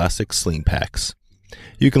 and their classic sling packs.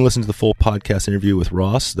 You can listen to the full podcast interview with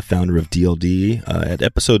Ross, the founder of DLD, at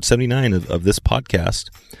episode 79 of this podcast.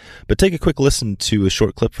 But take a quick listen to a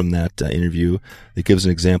short clip from that interview that gives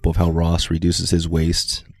an example of how Ross reduces his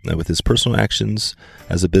waste with his personal actions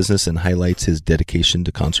as a business and highlights his dedication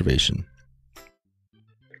to conservation.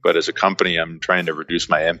 But as a company, I'm trying to reduce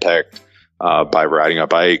my impact by riding a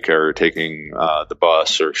bike or taking the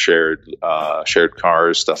bus or shared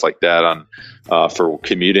cars, stuff like that for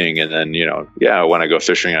commuting. And then, when I go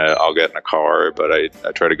fishing, I'll get in a car, but I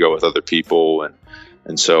try to go with other people.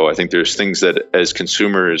 And so I think there's things that as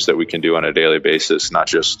consumers that we can do on a daily basis, not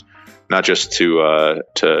just to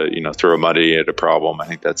throw money at a problem. I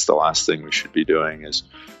think that's the last thing we should be doing, is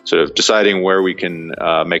sort of deciding where we can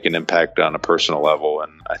make an impact on a personal level.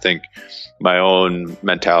 And I think my own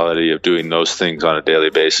mentality of doing those things on a daily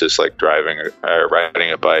basis, like driving or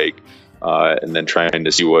riding a bike, and then trying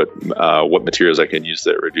to see what materials I can use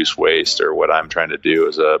that reduce waste, or what I'm trying to do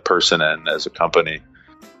as a person and as a company.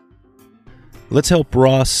 Let's help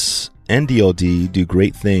Ross and DLD do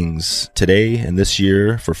great things today and this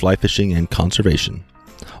year for fly fishing and conservation.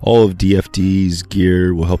 All of DFD's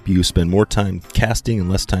gear will help you spend more time casting and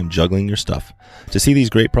less time juggling your stuff. To see these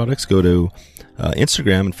great products, go to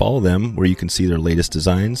Instagram and follow them, where you can see their latest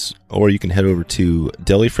designs, or you can head over to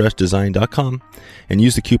delifreshdesign.com and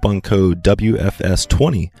use the coupon code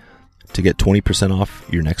WFS20 to get 20% off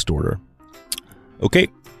your next order. Okay,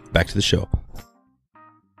 back to the show.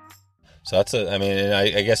 So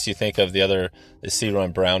I guess you think of the sea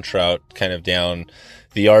run brown trout kind of down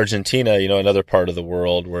the Argentina, another part of the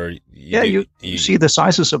world where you see the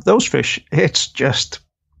sizes of those fish. It's just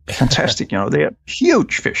fantastic. They are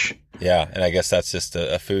huge fish. Yeah, and I guess that's just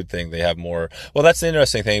a food thing. They have more. Well, that's the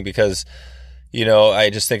interesting thing, because I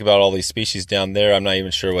just think about all these species down there. I'm not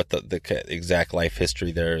even sure what the exact life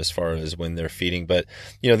history there as far as when they're feeding, but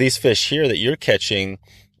these fish here that you're catching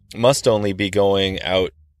must only be going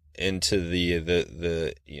out into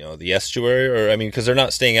the estuary, or because they're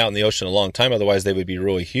not staying out in the ocean a long time. Otherwise, they would be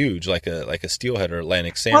really huge, like a steelhead or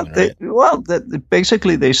Atlantic salmon.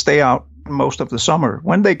 Basically they stay out most of the summer.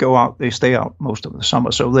 When they go out, they stay out most of the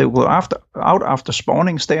summer. So they will after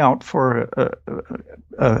spawning, stay out for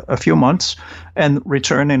a few months, and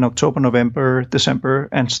return in October, November, December,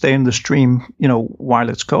 and stay in the stream, while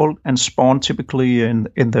it's cold, and spawn typically in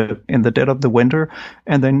the dead of the winter,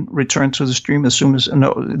 and then return to the stream as soon as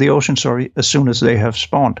as soon as they have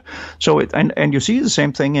spawned. So and you see the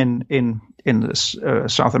same thing in this,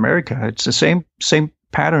 South America. It's the same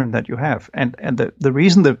pattern that you have, and the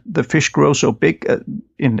reason the fish grow so big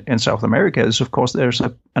in South America is, of course, there's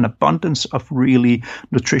an abundance of really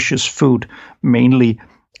nutritious food, mainly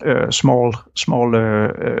small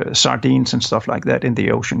sardines and stuff like that in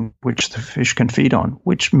the ocean, which the fish can feed on,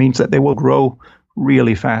 which means that they will grow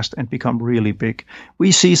really fast and become really big.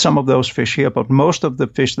 We see some of those fish here, but most of the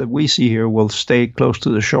fish that we see here will stay close to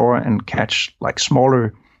the shore and catch like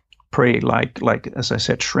smaller prey, like as I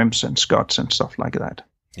said, shrimps and scots and stuff like that.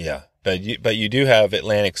 Yeah, but you do have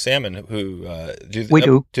Atlantic salmon who do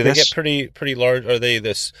they yes. get pretty large? Are they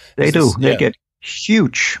this? They do. They get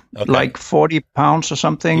huge, like 40 pounds or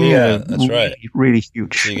something. Yeah, that's right. Really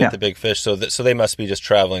huge. So you get the big fish. So they must be just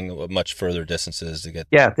traveling much further distances to get.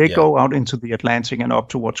 Yeah, they go out into the Atlantic and up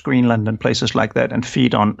towards Greenland and places like that and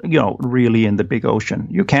feed on, really in the big ocean.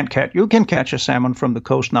 You can catch a salmon from the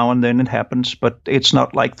coast now and then. It happens, but it's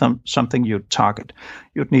not like something you target.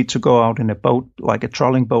 You'd need to go out in a boat, like a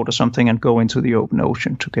trolling boat or something, and go into the open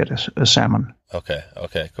ocean to get a salmon. Okay,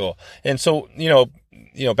 cool. And so,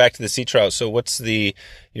 back to the sea trout. So what's the,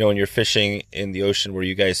 when you're fishing in the ocean where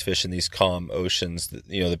you guys fish in these calm oceans,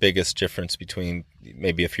 the biggest difference between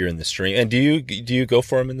maybe if you're in the stream, and do you go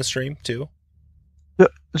for them in the stream too?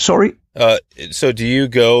 Sorry? So do you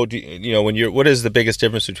go, what is the biggest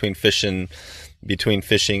difference between fishing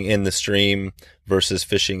in the stream versus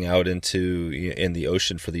fishing out in the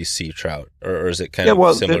ocean for these sea trout, or is it kind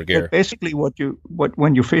of similar gear? Basically,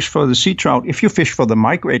 when you fish for the sea trout, if you fish for the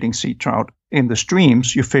migrating sea trout in the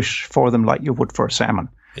streams, you fish for them like you would for a salmon.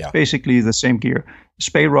 Yeah. Basically the same gear,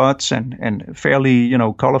 spey rods and fairly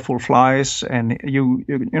colorful flies, and you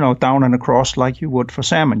down and across like you would for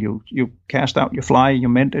salmon. You cast out your fly, you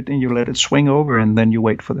mend it, and you let it swing over, and then you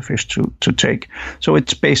wait for the fish to take. So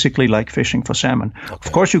it's basically like fishing for salmon. Okay.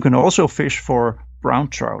 Of course, you can also fish for brown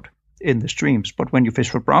trout in the streams, but when you fish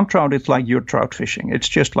for brown trout, it's like you're trout fishing. It's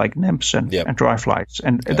just like nymphs and dry flies,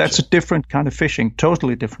 and gotcha. That's a different kind of fishing,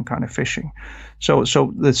 totally different kind of fishing. So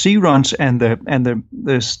the sea runs and the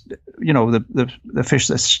fish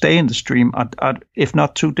that stay in the stream are if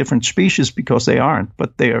not two different species, because they aren't,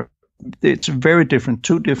 but it's very different,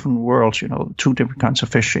 two different worlds, two different kinds of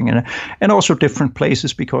fishing, and also different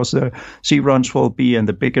places, because the sea runs will be in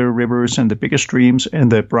the bigger rivers and the bigger streams,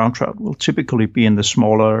 and the brown trout will typically be in the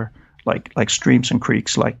smaller, like streams and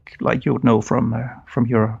creeks, like you would know from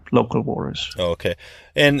your local waters. Oh, okay.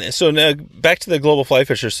 And so now back to the Global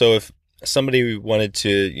FlyFisher. So if somebody wanted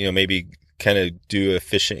to, maybe kind of do a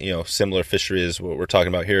fishing, similar fishery as what we're talking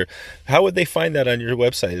about here, how would they find that on your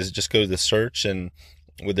website? Is it just go to the search, and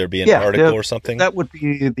would there be an article or something? That would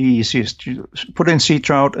be the easiest. You put in sea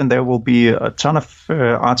trout, and there will be a ton of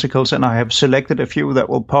articles, and I have selected a few that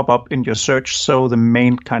will pop up in your search. So the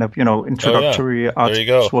main kind of introductory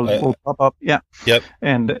articles will pop up. Yeah. Yep.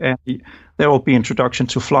 And there will be introduction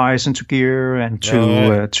to flies and to gear, and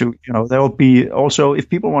to there will be also, if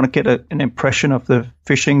people want to get an impression of the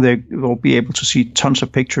fishing, they will be able to see tons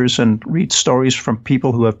of pictures and read stories from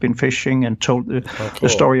people who have been fishing and told the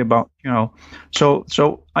story about,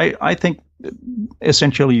 So I think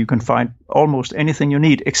essentially you can find almost anything you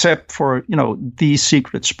need, except for, the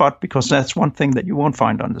secret spot, because that's one thing that you won't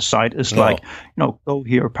find on the site is go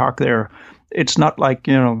here, park there. It's not like,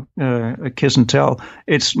 a kiss and tell.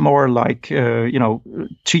 It's more like,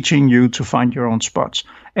 teaching you to find your own spots.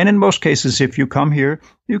 And in most cases, if you come here,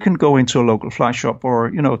 you can go into a local fly shop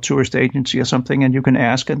or, tourist agency or something, and you can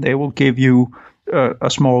ask, and they will give you a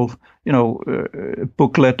small,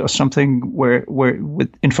 booklet or something where with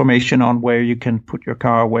information on where you can put your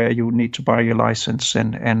car, where you need to buy your license,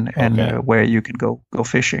 and where you can go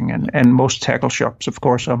fishing. And most tackle shops, of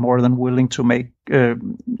course, are more than willing to make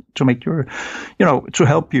your, to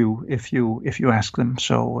help you if you ask them.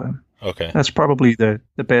 So that's probably the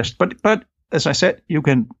best. But as I said, you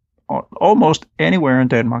can almost anywhere in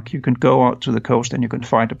Denmark, you can go out to the coast and you can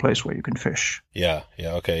find a place where you can fish. Yeah,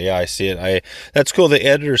 okay, I see it. That's cool. The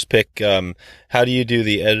editor's pick. How do you do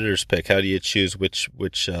the editor's pick? How do you choose which?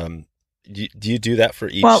 Do you do that for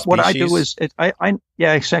each? Well, what I do is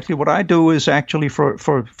exactly. What I do is actually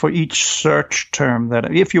for each search term that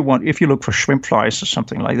if you look for shrimp flies or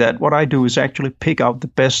something like that, what I do is actually pick out the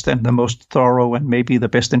best and the most thorough and maybe the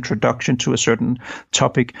best introduction to a certain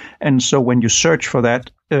topic. And so when you search for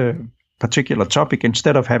that particular topic,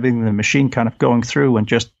 instead of having the machine kind of going through and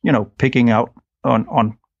just, picking out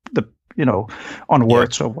on the, on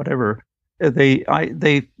words or whatever.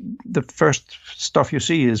 The first stuff you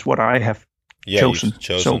see is what I have chosen.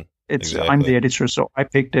 So I'm the editor, so I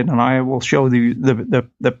picked it, and I will show the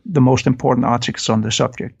most important articles on the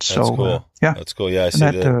subject. That's so cool. That's cool. Yeah, I see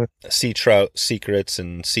the sea trout secrets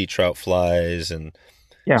and sea trout flies and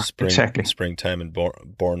springtime in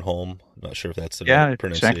Bornholm. I'm not sure if that's the right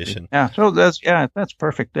pronunciation. Exactly. So that's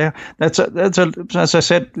perfect. Yeah, that's as I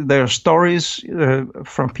said, there are stories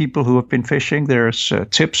from people who have been fishing. There's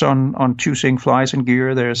tips on choosing flies and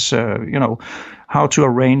gear. There's how to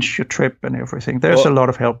arrange your trip and everything. There's a lot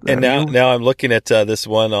of help there. And now I'm looking at this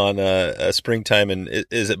one on springtime, and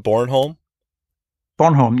is it Bornholm?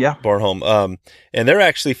 Bornholm, yeah. Bornholm. And they're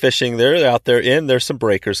actually fishing. They're out there there's some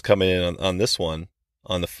breakers coming in on this one.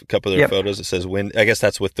 On the couple of their photos, it says wind. I guess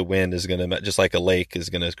that's with the wind is going to, just like a lake is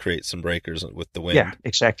going to create some breakers with the wind. Yeah,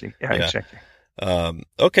 exactly. Exactly.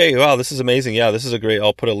 Okay. Wow. This is amazing. Yeah. This is a great,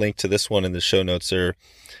 I'll put a link to this one in the show notes there.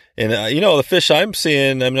 And, the fish I'm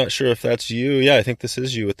seeing, I'm not sure if that's you. Yeah. I think this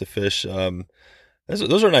is you with the fish.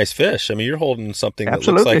 Those are nice fish. I mean, you're holding something that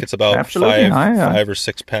looks like it's about 5 or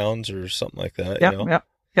 6 pounds or something like that. Yeah.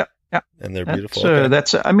 And they're beautiful.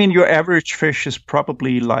 Your average fish is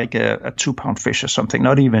probably like a 2-pound fish or something,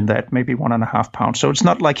 not even that, maybe 1.5 pounds. So it's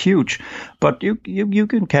not like huge, but you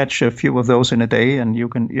can catch a few of those in a day, and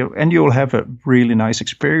you'll have a really nice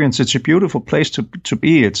experience. It's a beautiful place to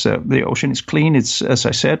be. It's the ocean is clean. It's, as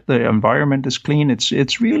I said, the environment is clean.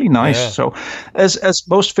 It's really nice. Yeah. So as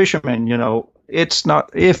most fishermen, it's not,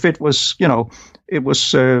 if it was,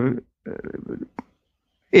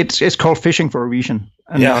 it's called fishing for a reason.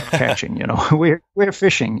 And not catching, we're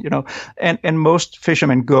fishing, and most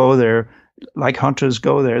fishermen go there, like hunters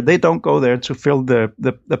go there. They don't go there to fill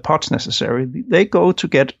the pots necessarily. They go to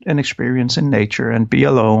get an experience in nature and be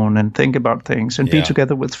alone and think about things and be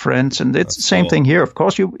together with friends. And it's the same thing here. Of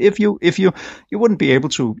course, if you wouldn't be able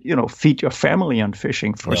to, feed your family on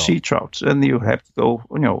fishing for sea trout, and you have to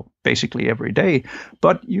go, basically every day.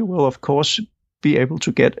 But you will, of course, be able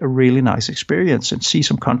to get a really nice experience and see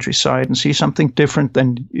some countryside and see something different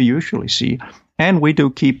than you usually see. And we do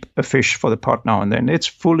keep a fish for the pot now and then. It's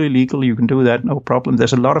fully legal. You can do that, no problem.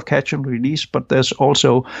 There's a lot of catch and release, but it's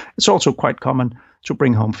also quite common to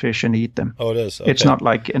bring home fish and eat them. Oh, it is? Okay. It's not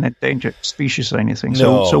like an endangered species or anything.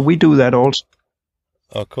 No. So we do that also.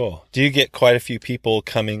 Oh, cool. Do you get quite a few people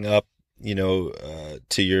coming up, to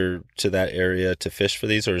that area to fish for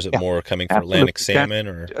these, or is it more coming for Atlantic salmon?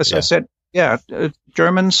 Or as I said,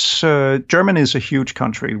 Germany is a huge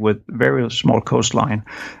country with very small coastline.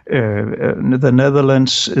 The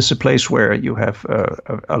Netherlands is a place where you have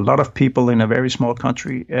a lot of people in a very small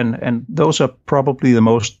country, and those are probably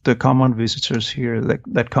the common visitors here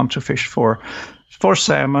that come to fish for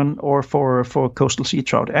salmon or for coastal sea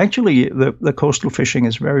trout. Actually, the coastal fishing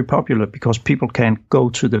is very popular because people can't go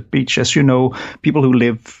to the beach. As you know, people who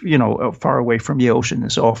live, far away from the ocean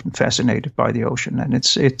is often fascinated by the ocean, and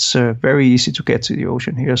it's very easy to get to the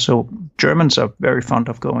ocean here. So Germans are very fond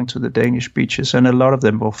of going to the Danish beaches, and a lot of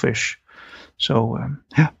them will fish. So,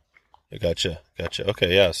 Gotcha.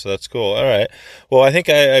 Okay, yeah, so that's cool. All right. Well, I think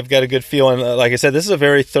I've got a good feeling. Like I said, this is a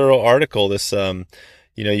very thorough article. This,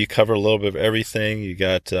 you cover a little bit of everything. You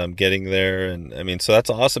got getting there, and I mean, so that's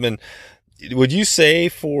awesome. And would you say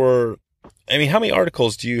how many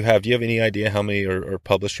articles do you have? Do you have any idea how many are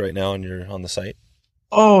published right now on the site?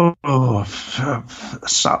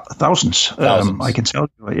 Thousands. I can tell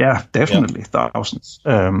you. Yeah, definitely thousands.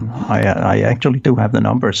 I actually do have the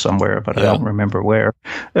numbers somewhere, but I don't remember where.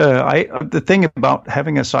 The thing about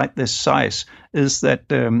having a site this size is that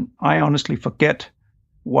I honestly forget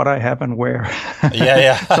what I have and where.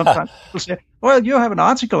 Sometimes people say, well, you have an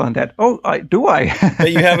article on that. Oh, do I?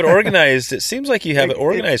 But you have it organized. It seems like you have it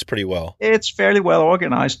organized pretty well. It's fairly well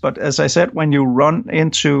organized, but as I said, when you run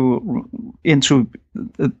into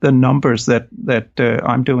the numbers that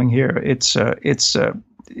I'm doing here, it's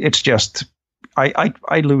just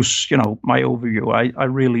I lose, my overview. I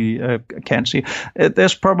really can't see.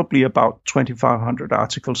 There's probably about 2,500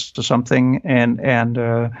 articles or something, and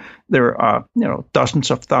there are, dozens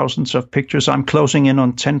of thousands of pictures. I'm closing in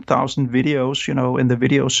on 10,000 videos, in the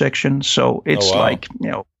video section. So it's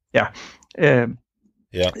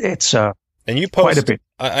it's and you post quite a bit.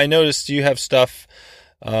 I noticed you have stuff.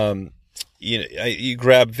 You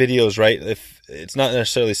grab videos, right? If it's not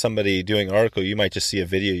necessarily somebody doing an article, you might just see a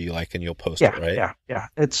video you like and you'll post it, right? Yeah.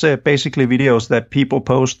 It's basically videos that people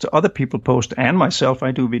post, other people post, and myself,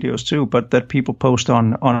 I do videos too, but that people post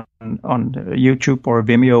on on YouTube or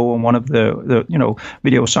Vimeo or one of the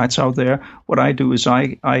video sites out there, what I do is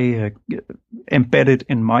I embed it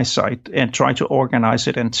in my site and try to organize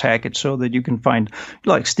it and tag it so that you can find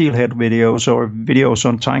like steelhead videos or videos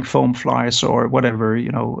on tank foam flies or whatever,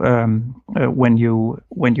 when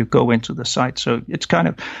you go into the site. So it's kind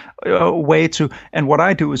of a way to, and what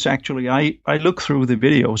I do is actually I look through the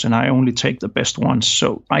videos and I only take the best ones.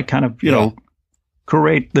 So I kind of,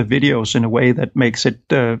 curate the videos in a way that makes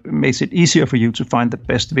it easier for you to find the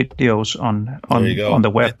best videos on the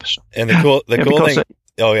web. And the cool thing.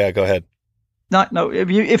 Oh yeah, go ahead. No.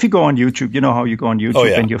 If you go on YouTube, you know how you go on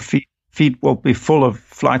YouTube and your feed will be full of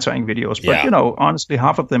fly tying videos. But honestly,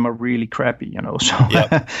 half of them are really crappy. So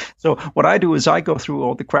so what I do is I go through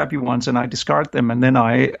all the crappy ones and I discard them, and then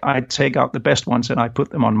I take out the best ones and I put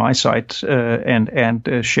them on my site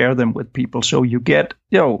and share them with people. So you get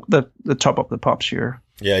the top of the pops here.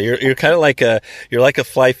 Yeah, you're kind of like a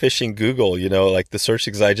fly fishing Google, like the search,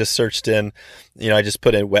 because I just searched in, I just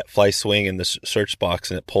put in wet fly swing in the search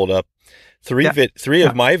box and it pulled up three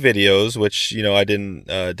of my videos, which I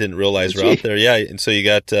didn't realize were out there. Yeah, and so you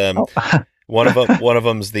got one of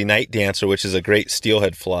them's the night dancer, which is a great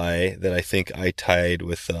steelhead fly that I think I tied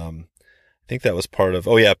with. I think that was part of.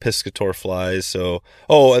 Piscator flies. So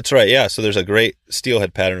that's right. Yeah, so there's a great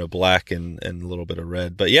steelhead pattern of black and a little bit of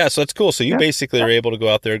red. But yeah, so that's cool. So you basically are able to go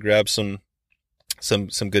out there, grab some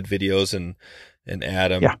good videos and add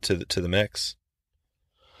them to the mix.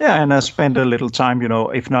 Yeah, and I spend a little time,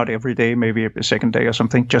 if not every day, maybe every second day or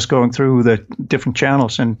something, just going through the different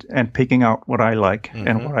channels and picking out what I like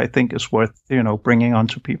and what I think is worth, bringing on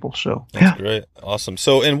to people. So that's great. Awesome.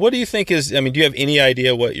 So, and what do you think do you have any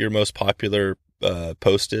idea what your most popular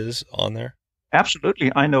post is on there?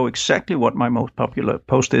 Absolutely. I know exactly what my most popular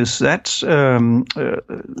post is. That's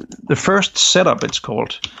the first setup, it's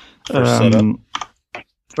called.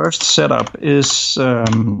 First setup is...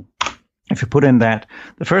 if you put in that,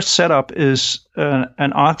 the first setup is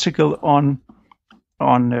an article on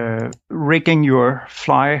rigging your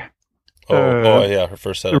fly. Her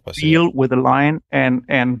first setup. Reel with a line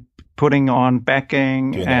and putting on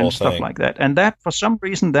backing and stuff like that. And that, for some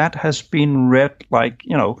reason, that has been read like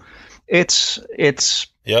it's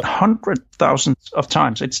hundred thousands of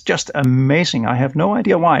times. It's just amazing. I have no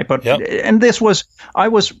idea why, but and I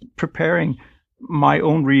was preparing my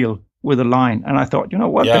own reel with a line, and I thought,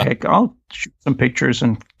 what the heck, I'll shoot some pictures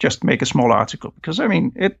and just make a small article, because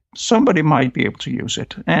somebody might be able to use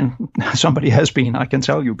it, and somebody has been, I can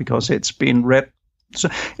tell you, because it's been read. So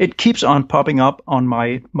it keeps on popping up on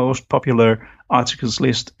my most popular articles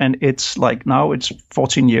list, and it's like now it's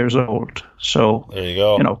 14 years old. So there you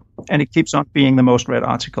go. And it keeps on being the most read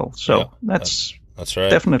article. So that's right.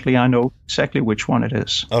 Definitely, I know exactly which one it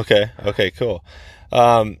is. Okay, cool.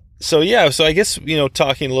 So I guess,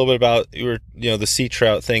 talking a little bit about the Sea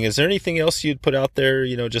Trout thing, is there anything else you'd put out there,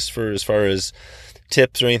 just for as far as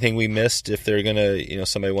tips or anything we missed if they're going to,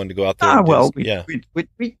 somebody wanted to go out there?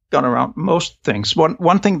 We've gone around most things.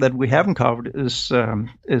 One thing that we haven't covered is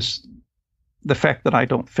the fact that I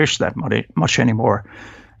don't fish that much anymore.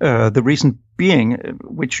 The reason being,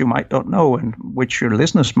 which you might not know and which your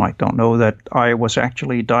listeners might not know, that I was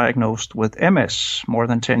actually diagnosed with MS more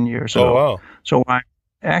than 10 years ago. Oh, wow. So I'm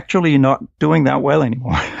actually not doing that well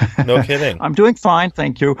anymore. No kidding. I'm doing fine,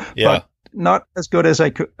 thank you. Yeah. But not as good as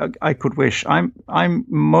I could wish. I'm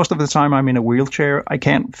most of the time I'm in a wheelchair. I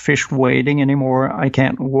can't fish wading anymore. I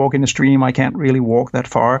can't walk in the stream. I can't really walk that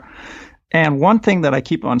far. And one thing that I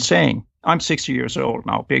keep on saying, I'm 60 years old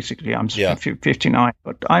now. Basically, I'm 59.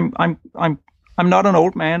 But I'm not an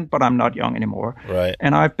old man, but I'm not young anymore. Right.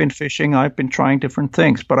 And I've been fishing. I've been trying different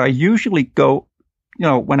things. But I usually go,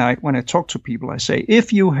 when I talk to people, I say,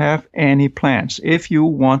 if you have any plans, if you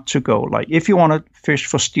want to go, like if you want to fish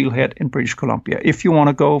for steelhead in British Columbia, if you want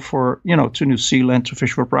to go for, to New Zealand to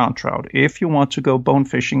fish for brown trout, if you want to go bone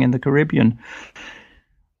fishing in the Caribbean,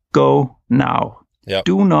 go now. Yep.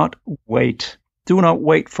 Do not wait. Do not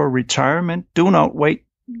wait for retirement. Do not wait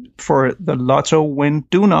for the lotto win.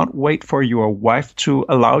 Do not wait for your wife to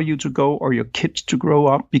allow you to go or your kids to grow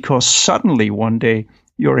up, because suddenly one day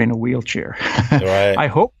you're in a wheelchair. Right. I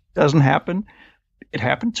hope it doesn't happen. It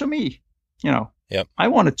happened to me. Yep. I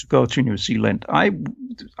wanted to go to New Zealand. I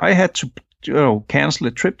had to cancel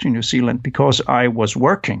a trip to New Zealand because I was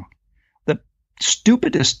working. The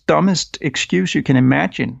stupidest, dumbest excuse you can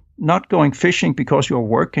imagine. Not going fishing because you're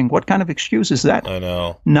working. What kind of excuse is that? I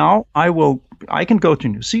know. Now I can go to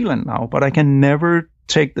New Zealand now, but I can never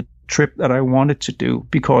take the trip that I wanted to do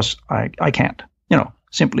because I can't.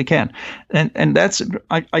 Simply can't. And that's,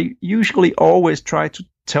 I usually always try to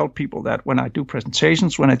tell people that when I do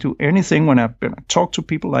presentations, when I do anything, when I talk to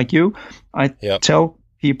people like you, I tell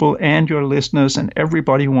people and your listeners and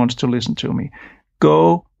everybody who wants to listen to me,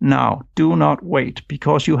 go now. Do not wait,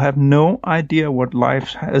 because you have no idea what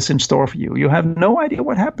life has in store for you. You have no idea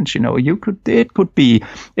what happens. It could be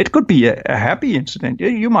a happy incident.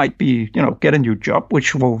 You might be, get a new job,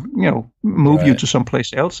 which will, move you to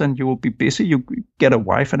someplace else, and you will be busy. You get a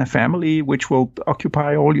wife and a family, which will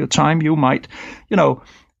occupy all your time. You might,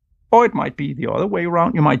 or it might be the other way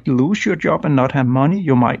around. You might lose your job and not have money.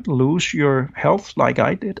 You might lose your health like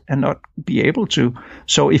I did and not be able to.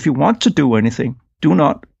 So if you want to do anything, do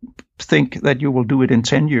not think that you will do it in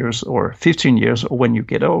 10 years or 15 years or when you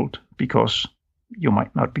get old, because you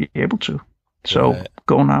might not be able to. So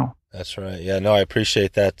go now. That's right. Yeah, no, I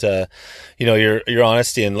appreciate that. Your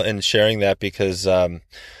honesty and sharing that, because, that's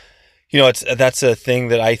a thing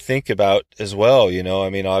that I think about as well.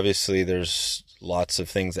 I mean, obviously there's lots of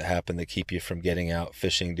things that happen that keep you from getting out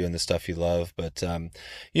fishing, doing the stuff you love. But, in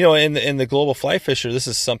the Global FlyFisher, this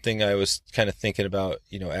is something I was kind of thinking about,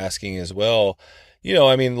 asking as well.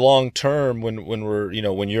 I mean, long term, when we're,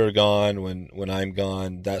 when you're gone, when I'm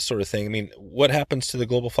gone, that sort of thing. I mean, what happens to the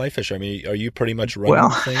Global FlyFisher? I mean, are you pretty much running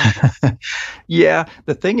the thing? Yeah,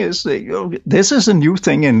 the thing is, this is a new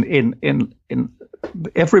thing in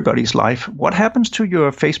everybody's life. What happens to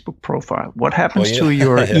your Facebook profile? What happens to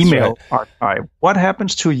your email archive? What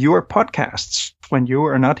happens to your podcasts when you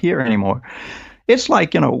are not here anymore? It's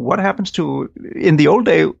like, what happens to, in the old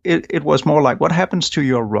day, it was more like, what happens to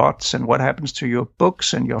your rods and what happens to your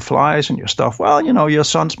books and your flies and your stuff? Well, your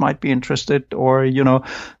sons might be interested, or,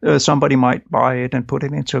 somebody might buy it and put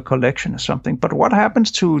it into a collection or something. But what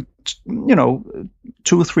happens to,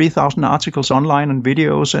 2,000-3,000 articles online and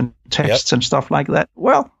videos and texts and stuff like that?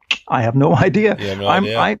 Well, I have no idea.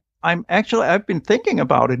 I've been thinking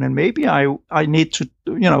about it, and maybe I need to,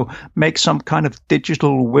 make some kind of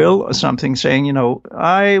digital will or something saying,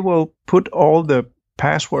 I will put all the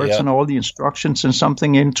passwords and all the instructions and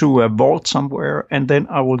something into a vault somewhere, and then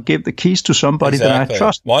I will give the keys to somebody that I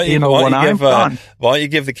trust. Why don't you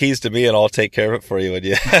give the keys to me and I'll take care of it for you when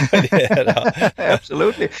you head out.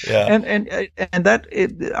 Absolutely. Yeah. And that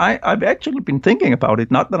I've actually been thinking about it.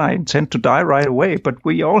 Not that I intend to die right away, but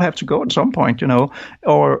we all have to go at some point,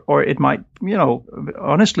 or it might,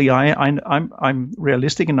 honestly, I'm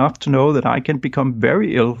realistic enough to know that I can become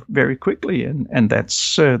very ill very quickly, and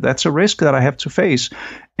that's a risk that I have to face.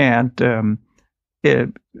 And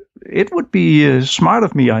it would be smart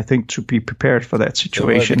of me, I think, to be prepared for that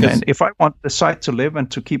situation. And if I want the site to live and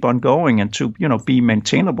to keep on going and to, be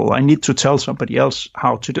maintainable, I need to tell somebody else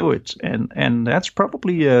how to do it. And that's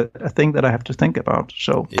probably a thing that I have to think about.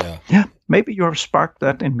 So, maybe you have sparked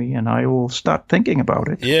that in me, and I will start thinking about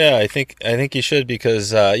it. Yeah, I think you should,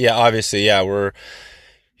 because, obviously, we're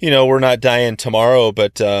not dying tomorrow,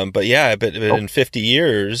 but in 50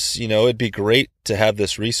 years, it'd be great to have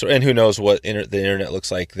this resource. And who knows what the internet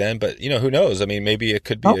looks like then, but who knows? I mean, maybe it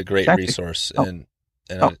could be a great resource, and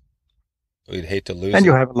we'd hate to lose it. And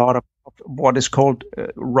you have a lot of what is called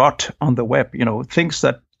rot on the web, things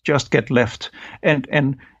that just get left. And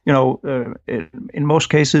in most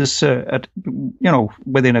cases,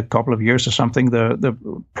 within a couple of years or something,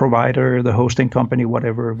 the provider, the hosting company,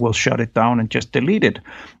 whatever, will shut it down and just delete it.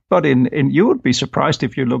 But you would be surprised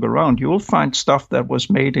if you look around. You will find stuff that was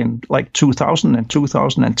made in like 2000 and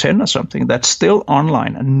 2010 or something that's still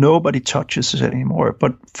online, and nobody touches it anymore.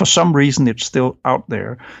 But for some reason, it's still out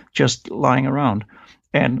there, just lying around.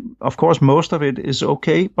 And of course, most of it is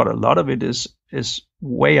okay, but a lot of it is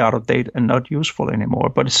way out of date and not useful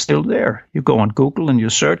anymore. But it's still there. You go on Google and you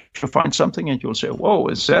search, you find something, and you'll say, "Whoa,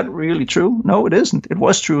 is that really true?" No, it isn't. It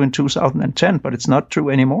was true in 2010, but it's not true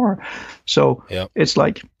anymore. So it's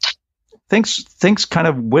like things kind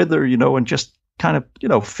of wither, and just kind of,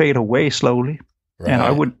 fade away slowly. Right. And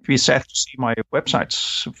I would be sad to see my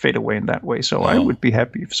websites fade away in that way. So I would be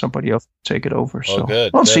happy if somebody else would take it over. Oh, so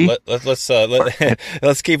good. We'll see.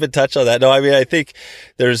 Let's keep in touch on that. No, I mean, I think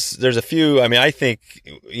there's a few. I mean, I think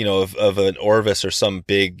of an Orvis or some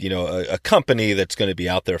big a company that's going to be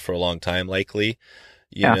out there for a long time, likely.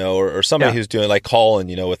 Or somebody who's doing like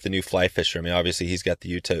Colin, with the new FlyFisher. I mean, obviously he's got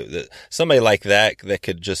the YouTube. Somebody like that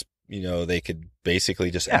could just. They could basically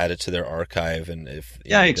just add it to their archive, and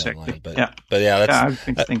exactly. But I've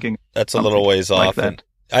been thinking that's a little ways off. Like, and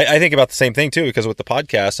I think about the same thing too, because with the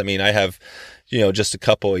podcast, I mean, I have, just a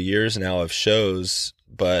couple of years now of shows,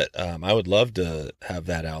 but I would love to have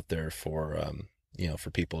that out there for, for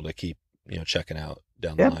people to keep, checking out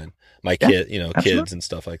down the line. My kids and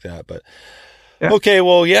stuff like that. But okay,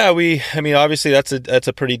 well, I mean, obviously that's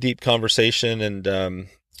a pretty deep conversation, and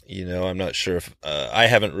I'm not sure if I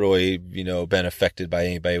haven't really, been affected by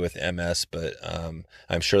anybody with MS, but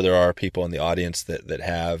I'm sure there are people in the audience that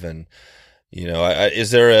have. And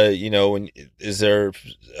is there is there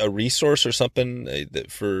a resource or something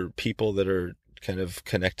that for people that are kind of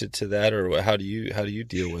connected to that, or how do you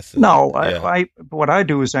deal with it? No, I what I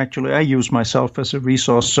do is actually I use myself as a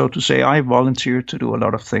resource, so to say. I volunteer to do a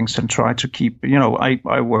lot of things and try to keep,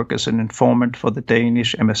 I work as an informant for the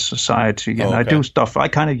Danish MS Society, and I do stuff. I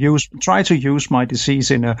kind of try to use my disease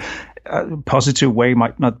in a positive way.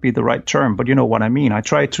 Might not be the right term, but you know what I mean. I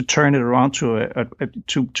try to turn it around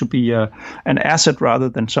to be an asset rather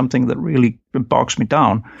than something that really bogs me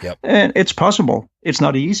down. Yep. And it's possible. It's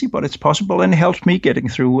not easy, but it's possible, and it helps me getting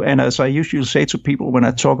through. And as I usually say to people when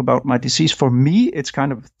I talk about my disease, for me, it's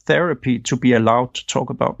kind of therapy to be allowed to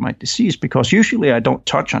talk about my disease, because usually I don't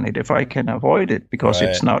touch on it if I can avoid it, because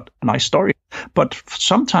it's not a nice story. But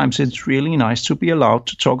sometimes it's really nice to be allowed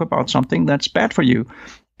to talk about something that's bad for you.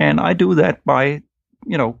 And I do that by,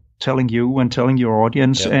 telling you and telling your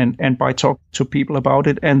audience, and by talking to people about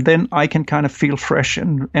it. And then I can kind of feel fresh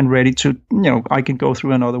and ready to, I can go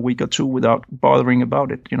through another week or two without bothering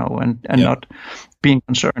about it, and not being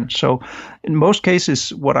concerned. So in most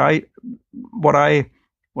cases, what I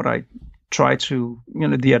try to,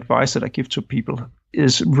 the advice that I give to people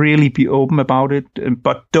is really be open about it,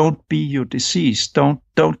 but don't be your disease. Don't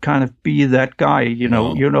kind of be that guy.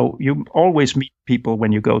 You always meet people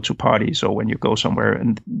when you go to parties or when you go somewhere,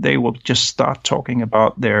 and they will just start talking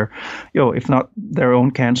about their, if not their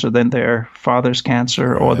own cancer, then their father's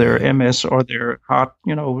cancer or their MS or their heart,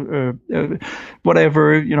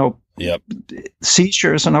 whatever,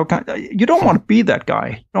 seizures and all kind. You don't want to be that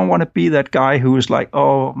guy. You don't want to be that guy who is like,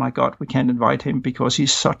 oh my God, we can't invite him because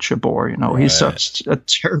he's such a bore. He's such a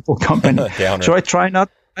terrible company. So I try not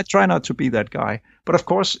to be that guy. But of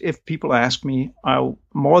course, if people ask me, I'm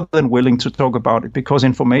more than willing to talk about it, because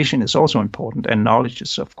information is also important and knowledge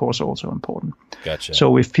is, of course, also important. Gotcha.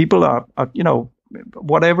 So if people are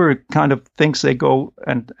whatever kind of things they go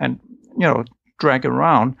and drag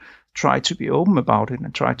around, try to be open about it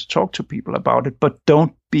and try to talk to people about it. But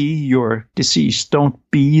don't be your disease. Don't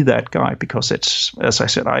be that guy, because it's, as I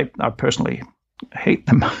said, I personally hate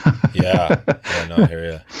them. Yeah, no, I hear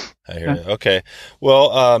you. Okay.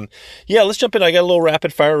 Well, let's jump in. I got a little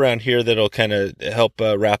rapid fire round here that'll kind of help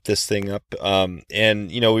wrap this thing up. And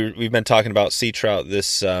we've been talking about sea trout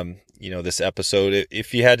this this episode.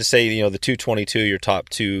 If you had to say, the 222, your top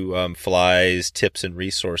two flies, tips, and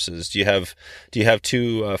resources, do you have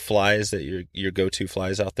two flies that your go-to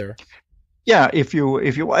flies out there? Yeah, if you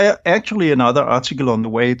actually, another article on the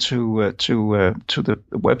way to the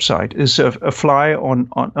website is an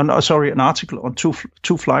article on two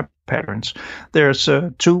fly patterns. There's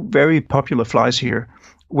two very popular flies here,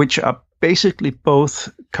 which are basically both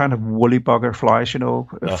kind of woolly bugger flies,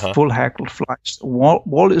 full hackled flies.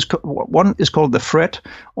 One is called the fret,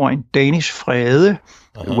 or in Danish frede,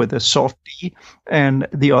 with a soft D, and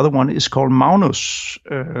the other one is called Magnus,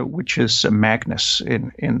 which is Magnus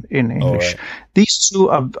in English. Right. These two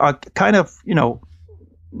are kind of,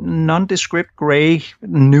 nondescript gray,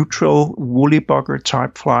 neutral, woolly bugger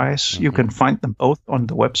type flies. Mm-hmm. You can find them both on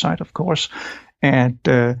the website, of course, and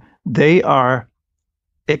they are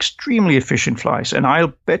extremely efficient flies, and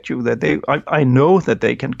I'll bet you that I know that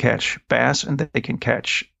they can catch bass, and that they can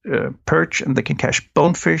catch perch, and they can catch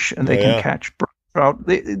bonefish, and they can catch brown trout.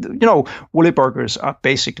 Woolly buggers are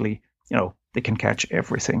basically, they can catch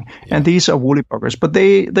everything, and these are woolly buggers, but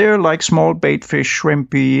they're like small bait fish,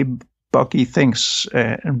 shrimpy, buggy things,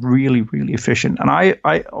 and really, really efficient. And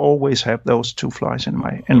I always have those two flies in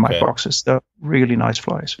my boxes. They're really nice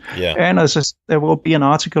flies. Yeah. And as I said, there will be an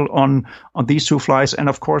article on these two flies, and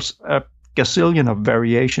of course a gazillion of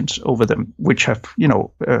variations over them, which have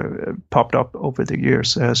popped up over the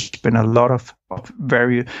years. There's been a lot of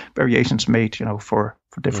variations made, for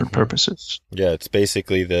different purposes. Yeah, it's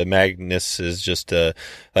basically the Magnus is just a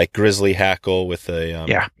like grizzly hackle with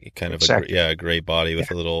a kind of a gray body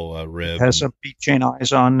with a little rib. It has some beak chain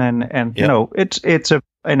eyes on, and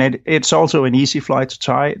it's also an easy fly to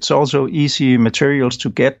tie. It's also easy materials to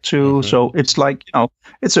get to. Mm-hmm. So it's like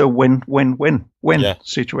it's a win-win-win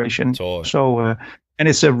situation. Totally. So and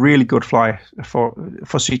it's a really good fly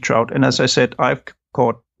for sea trout. And as I said, I've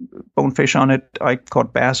caught bonefish on it. I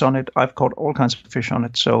caught bass on it. I've caught all kinds of fish on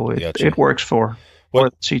it. So it works for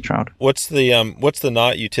sea trout. What's the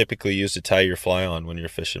knot you typically use to tie your fly on when you're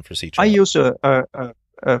fishing for sea trout? I use a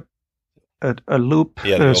loop,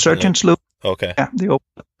 surgeon's loop. Okay. Yeah, the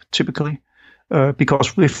open typically.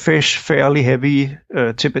 because we fish fairly heavy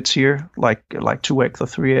tippets here, like 2x or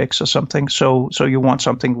 3x or something. So you want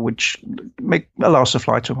something which allows the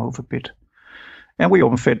fly to move a bit. And we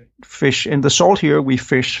often fish in the salt here. We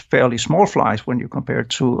fish fairly small flies when you compare it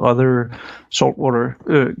to other saltwater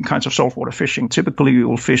kinds of saltwater fishing. Typically, you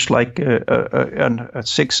will fish like a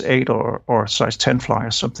 6, 8, or size 10 fly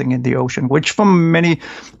or something in the ocean, which for many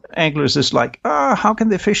anglers is like, how can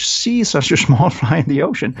they see such a small fly in the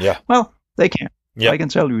ocean? Yeah. Well, they can. Yep. I can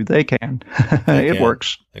tell you, they can. It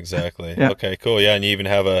works. Exactly. Yeah. Okay, cool. Yeah, and you even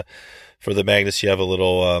have for the Magnus, you have a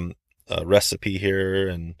little recipe here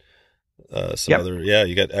and some other,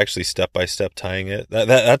 you got actually step-by-step tying it.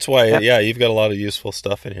 That's why, you've got a lot of useful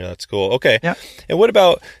stuff in here. That's cool. Okay. Yeah. And what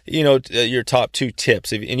about, your top 2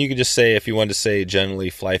 tips? And you could just say, if you wanted to say generally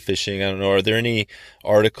fly fishing, I don't know, are there any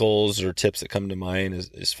articles or tips that come to mind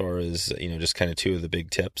as far as, just kind of 2 of the big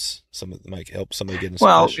tips, some that might help somebody get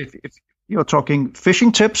into fish? If you're talking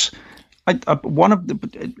fishing tips, one of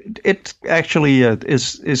it actually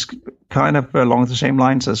is kind of along the same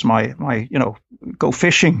lines as my go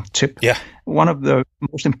fishing tip. Yeah. One of the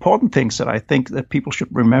most important things that I think that people should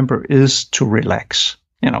remember is to relax.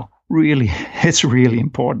 Really, it's really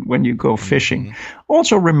important when you go fishing. Mm-hmm.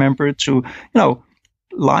 Also remember to,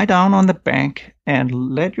 lie down on the bank and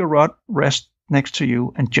let your rod rest next to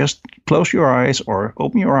you and just close your eyes or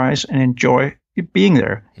open your eyes and enjoy being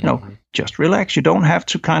there. Mm-hmm. Just relax. You don't have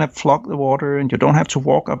to kind of flog the water, and you don't have to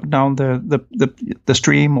walk up and down the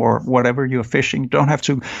stream or whatever you're fishing. You don't have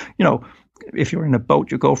to, if you're in a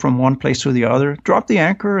boat, you go from one place to the other. Drop the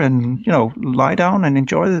anchor and, lie down and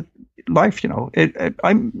enjoy the life.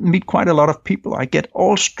 I meet quite a lot of people. I get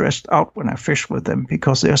all stressed out when I fish with them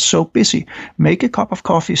because they're so busy. Make a cup of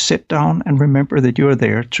coffee, sit down, and remember that you're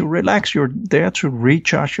there to relax. You're there to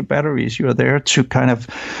recharge your batteries. You're there to kind of,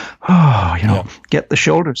 get the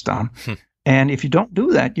shoulders down. And if you don't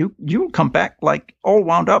do that, you'll come back like all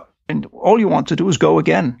wound up, and all you want to do is go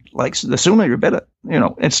again. Like the sooner you're better.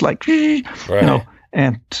 It's like, right.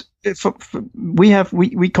 And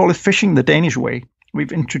we call it fishing the Danish way.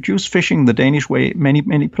 We've introduced fishing the Danish way many,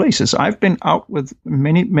 many places. I've been out with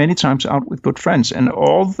many times out with good friends, and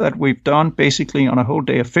all that we've done basically on a whole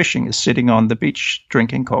day of fishing is sitting on the beach,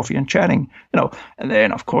 drinking coffee and chatting, and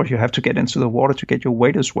then of course you have to get into the water to get your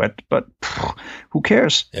waders wet, but who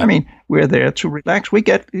cares? Yeah. I mean, we're there to relax. We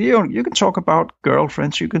get, you can talk about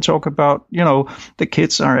girlfriends, you can talk about, the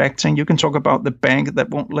kids are acting, you can talk about the bank that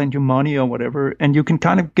won't lend you money or whatever, and you can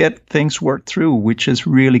kind of get things worked through, which is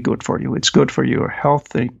really good for you. It's good for your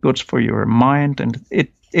health, good for your mind, and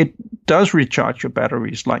it does recharge your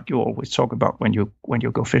batteries, like you always talk about when you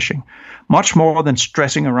go fishing. Much more than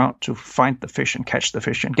stressing around to find the fish and catch the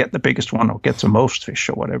fish and get the biggest one or get the most fish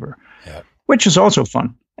or whatever. Yeah. Which is also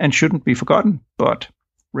fun and shouldn't be forgotten, but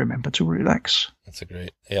remember to relax. That's a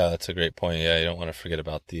great point. Yeah, you don't want to forget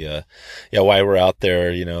about the why we're out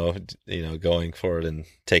there, going for it and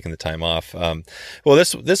taking the time off. Well,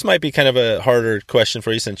 this might be kind of a harder question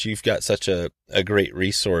for you since you've got such a great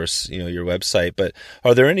resource, your website. But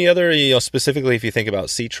are there any other, specifically if you think about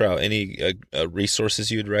sea trout, any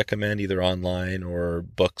resources you'd recommend, either online or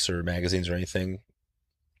books or magazines or anything?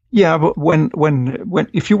 Yeah, but when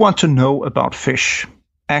if you want to know about fish,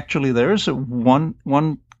 actually there is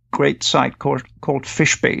one great site called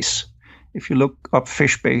FishBase. If you look up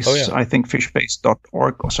FishBase, I think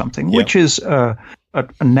fishbase.org or something, which is a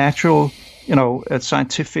natural, a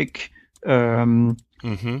scientific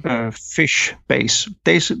fish base.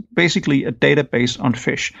 Basically a database on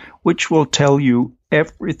fish, which will tell you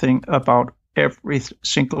everything about every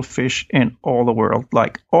single fish in all the world,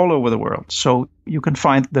 like all over the world. So you can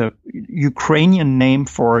find the Ukrainian name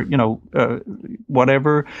for,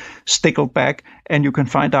 whatever stickleback, and you can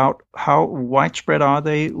find out how widespread are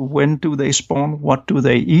they, when do they spawn, what do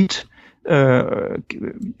they eat,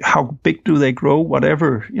 how big do they grow,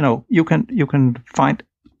 whatever, you can find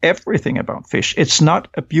everything about fish. It's not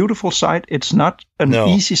a beautiful site. It's not an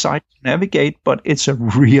easy site to navigate, but it's a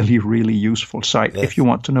really, really useful site if you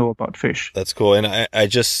want to know about fish. That's cool. And I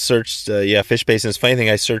just searched, FishBase. And it's a funny thing,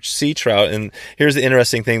 I searched sea trout. And here's the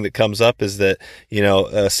interesting thing that comes up is that,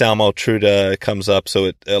 Salmotruta comes up.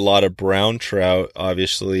 So a lot of brown trout,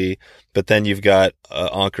 obviously. But then you've got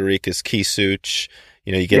Oncorhynchus keesuch.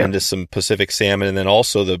 You get into some Pacific salmon, and then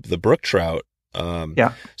also the brook trout.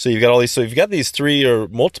 So you've got all these. So you've got these 3 or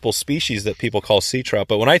multiple species that people call sea trout.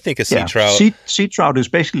 But when I think of sea trout, sea trout is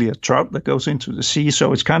basically a trout that goes into the sea.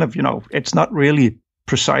 So it's kind of it's not really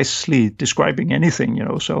precisely describing anything.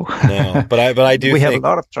 So no, but I do. We have a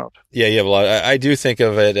lot of trout. Yeah, you have a lot. I do think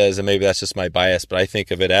of it as, and maybe that's just my bias, but I think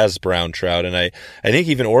of it as brown trout. And I think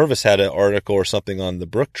even Orvis had an article or something on the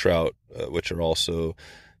brook trout which are also,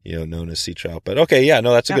 known as sea trout. But okay, yeah,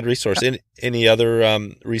 no, that's a good resource. Any other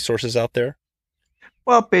resources out there?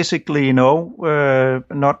 Well, basically,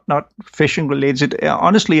 not fishing related.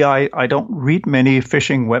 Honestly, I don't read many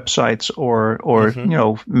fishing websites or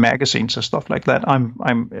magazines or stuff like that. I'm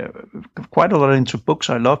quite a lot into books.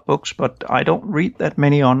 I love books, but I don't read that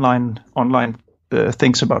many online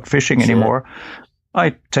things about fishing anymore.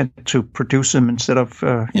 I tend to produce them instead of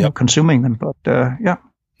consuming them. But yeah.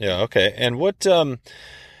 Okay. And what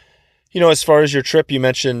as far as your trip, you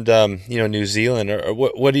mentioned, New Zealand, or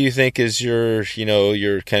what do you think is your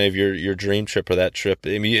kind of your dream trip or that trip?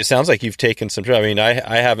 I mean, it sounds like you've taken some trip. I mean,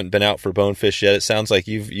 I haven't been out for bonefish yet. It sounds like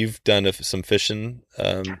you've done some fishing.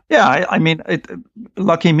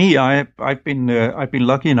 Lucky me, I've been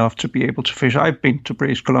lucky enough to be able to fish. I've been to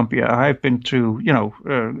British Columbia. I've been to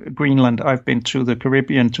Greenland. I've been to the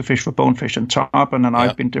Caribbean to fish for bonefish and tarpon, and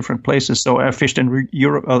I've been different places. So I've fished in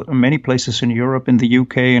Europe, many places in Europe, in the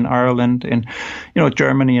UK, in Ireland, in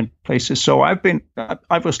Germany, and places. So I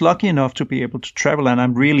was lucky enough to be able to travel, and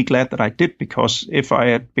I'm really glad that I did, because if I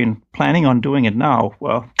had been planning on doing it now,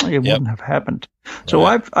 well, it wouldn't have happened. So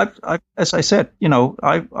I've as I said,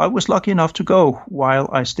 I was lucky enough to go while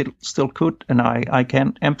I still could, and I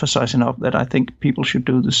can't emphasize enough that I think people should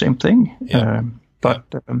do the same thing.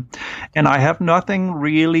 And I have nothing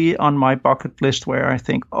really on my bucket list where I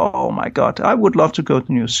think, oh my God, I would love to go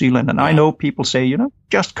to New Zealand. And I know people say,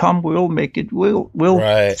 just come, we'll make it, we'll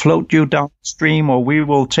float you downstream, or we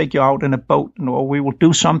will take you out in a boat, or we will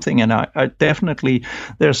do something. And I definitely,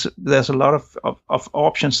 there's a lot of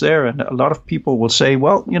options there. And a lot of people will say,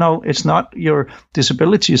 well, it's not, your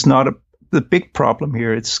disability is not the big problem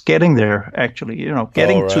here. It's getting there, actually,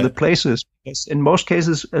 getting to the places. Because in most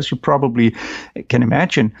cases, as you probably can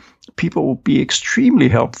imagine, people will be extremely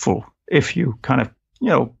helpful if you kind of,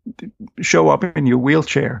 show up in your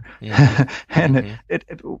wheelchair. And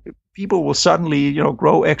people will suddenly,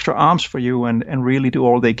 grow extra arms for you and really do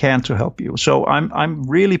all they can to help you. So I'm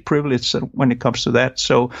really privileged when it comes to that.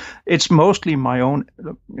 So it's mostly my own,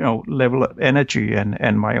 level of energy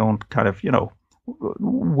and my own kind of,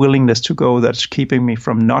 willingness to go that's keeping me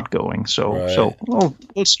from not going. So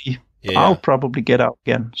we'll see. I'll probably get out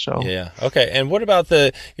again. So okay. And what about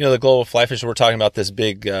the the Global FlyFisher? We're talking about this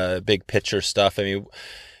big picture stuff. I mean,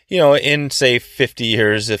 in say 50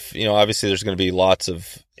 years, if obviously there's going to be lots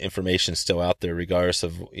of information still out there, regardless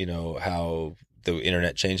of how the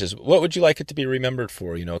internet changes. What would you like it to be remembered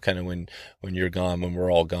for? Kind of when you're gone, when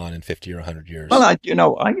we're all gone in 50 or 100 years. Well, I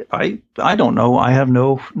don't know. I have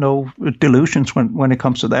no delusions when it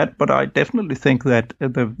comes to that. But I definitely think that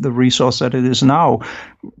the resource that it is now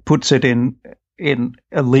puts it in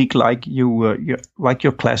a league like like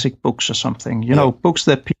your classic books or something. Books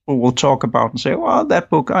that people will talk about and say, well, that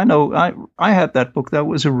book, I know, I had that book. That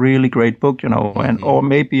was a really great book, and or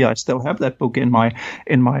maybe I still have that book in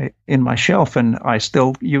my shelf and I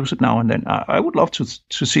still use it now and then. I would love to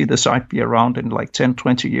see the site be around in like 10,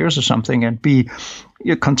 20 years or something and be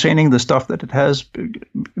containing the stuff that it has,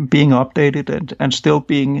 being updated and still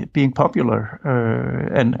being popular.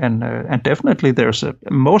 And definitely there's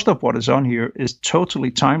most of what is on here is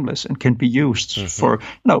totally timeless and can be used for,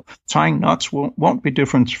 tying knots won't be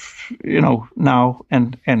different, now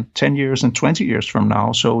and 10 years and 20 years from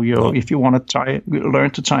now. So, if you want to learn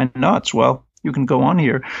to tie knots, well, you can go on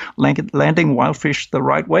here. Landing wild fish the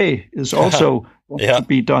right way is also to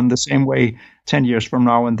be done the same way 10 years from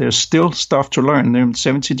now. And there's still stuff to learn. Then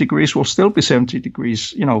 70 degrees will still be 70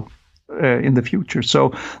 degrees, in the future.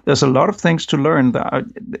 So there's a lot of things to learn.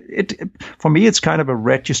 For me, it's kind of a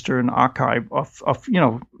register, an archive of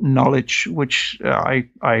knowledge, which I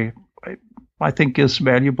think is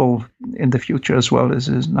valuable in the future as well as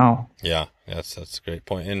is now. Yeah, that's a great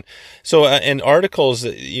point. And so in articles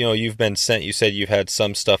that you've been sent, you said you've had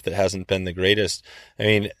some stuff that hasn't been the greatest. I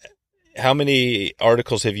mean, how many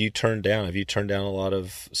articles have you turned down? Have you turned down a lot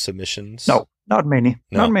of submissions? No, not many.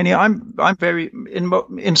 No. Not many. I'm very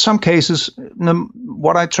in some cases.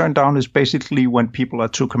 What I turn down is basically when people are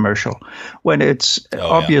too commercial, when it's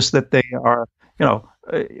obvious that they are,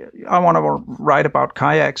 I want to write about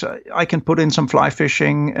kayaks. I can put in some fly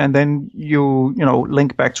fishing, and then you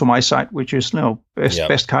link back to my site, which is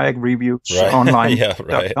best kayak reviews online.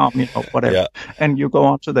 Whatever. Yeah. And you go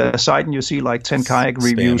onto the site and you see like 10 kayak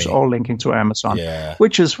reviews, all linking to Amazon. Yeah.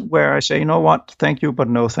 Which is where I say, you know what, thank you, but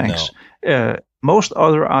no thanks. No. Most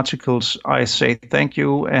other articles, I say thank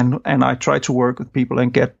you, and I try to work with people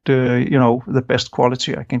and get the best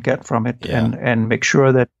quality I can get from it, and make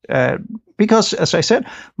sure that because, as I said,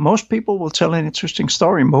 most people will tell an interesting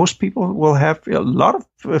story. Most people will have a lot of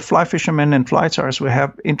fly fishermen and fly tyers who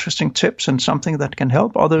have interesting tips and something that can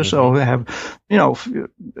help others, or who have,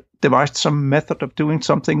 devised some method of doing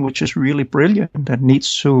something which is really brilliant and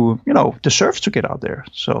needs to, deserves to get out there.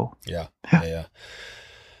 So yeah.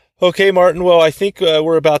 Okay, Martin. Well, I think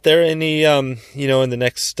we're about there. Any, in the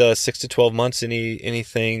next 6 to 12 months,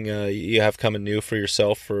 anything you have coming new for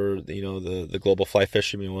yourself for the global fly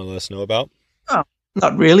fishing you want to let us know about?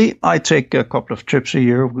 Not really. I take a couple of trips a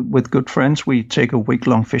year with good friends. We take a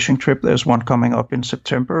week-long fishing trip. There's one coming up in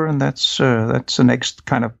September, and that's the next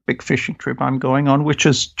kind of big fishing trip I'm going on, which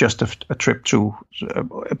is just a trip to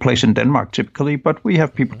a place in Denmark typically. But we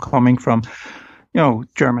have people coming from,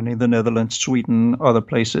 Germany, the Netherlands, Sweden, other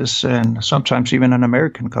places, and sometimes even an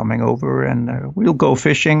American coming over, and we'll go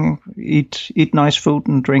fishing, eat nice food,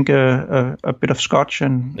 and drink a bit of scotch,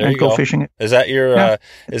 and go fishing. Is that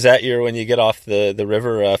your when you get off the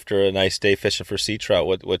river after a nice day fishing for sea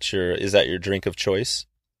trout? Is that your drink of choice?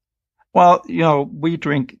 Well, we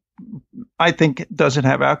drink. I think, does it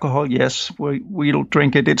have alcohol? Yes, we'll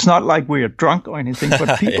drink it. It's not like we're drunk or anything,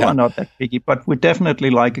 but people are not that picky. But we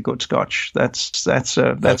definitely like a good scotch. That's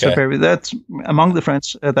among the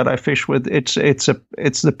friends that I fish with. It's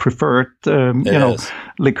the preferred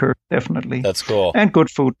liquor, definitely. That's cool. And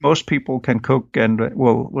good food. Most people can cook and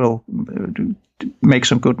will make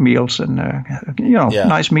some good meals, and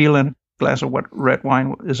nice meal and glass of red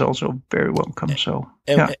wine is also very welcome. So,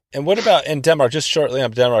 And what about in Denmark? Just shortly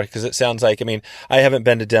on Denmark, because it sounds like, I haven't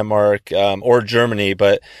been to Denmark or Germany,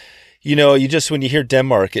 but you just when you hear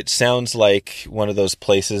Denmark, it sounds like one of those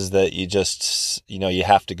places that you just you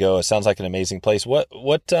have to go. It sounds like an amazing place.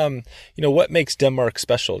 What makes Denmark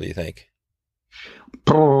special, do you think?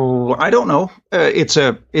 Oh, I don't know. It's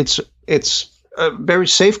a very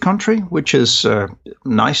safe country, which is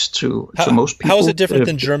nice to most people. How is it different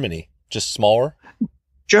than Germany? Just smaller?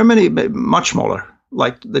 Germany, much smaller.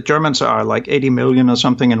 Like the Germans are like 80 million or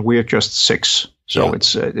something, and we're just 6. So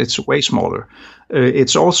it's way smaller.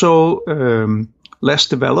 It's also less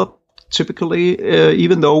developed typically,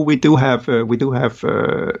 even though we don't have the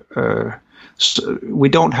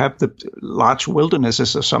large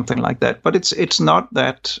wildernesses or something like that. But it's not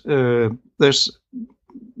that there's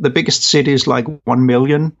the biggest city is like 1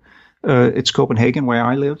 million. It's Copenhagen, where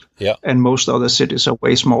I live, and most other cities are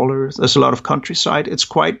way smaller. There's a lot of countryside. It's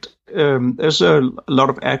quite there's a lot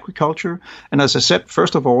of agriculture, and as I said,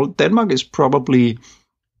 first of all, Denmark is probably,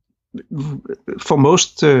 for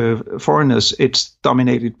most foreigners, it's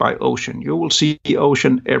dominated by ocean. You will see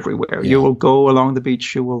ocean everywhere. You will go along the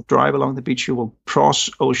beach. You will drive along the beach. You will cross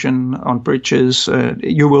ocean on bridges.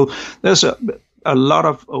 There's a lot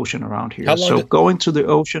of ocean around here. So going to the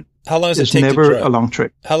ocean is never a long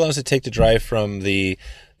trip. How long does it take to drive from the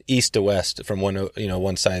east to west, from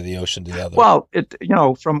one side of the ocean to the other? Well,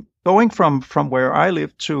 from going from where I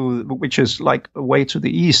live to, which is like way to the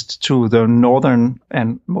east, to the northern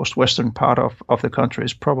and most western part of the country,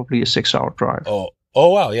 is probably a 6-hour drive. Oh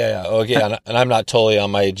wow, yeah. Okay, and I'm not totally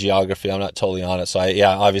on my geography. I'm not totally on it. So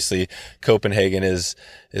obviously Copenhagen is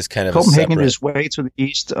kind of Copenhagen is way to the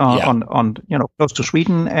east, on close to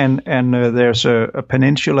Sweden, and there's a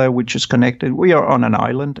peninsula which is connected. We are on an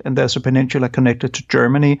island, and there's a peninsula connected to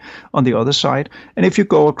Germany on the other side. And if you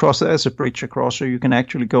go across, there's a bridge across, so you can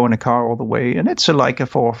actually go in a car all the way, and it's like a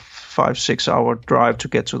 4, 5, 6 hour drive to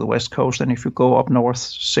get to the west coast. And if you go up north,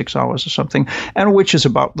 6 hours or something, and which is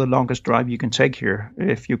about the longest drive you can take here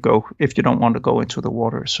if you don't want to go into the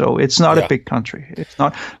water. So it's not a big country. It's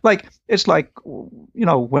not like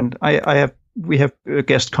when we have a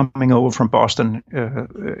guest coming over from Boston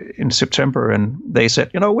in September, and they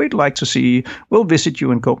said, we'll visit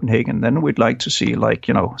you in Copenhagen. Then we'd like to see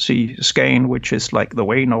see Skagen, which is like the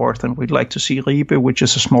way north, and we'd like to see Ribe, which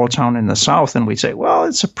is a small town in the south. And we say, well,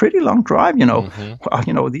 it's a pretty long drive,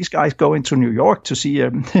 these guys go into New York to see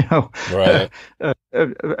a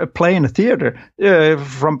play in a theater.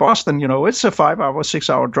 From Boston, it's a 5-hour,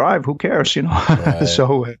 6-hour drive. Who cares,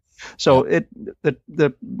 Right. So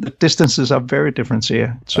the distances are very different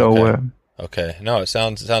here. So okay. No, it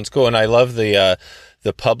sounds cool, and I love the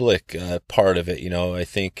public part of it. I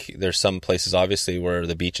think there's some places obviously where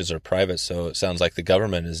the beaches are private, so it sounds like the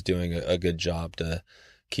government is doing a good job to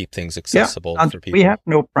keep things accessible for people. We have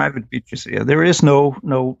no private beaches here. There is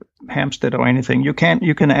no Hampstead or anything. You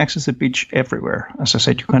can access the beach everywhere. As I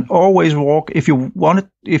said, you can always walk if you want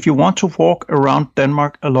to walk around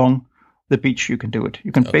Denmark along the beach. You can do it.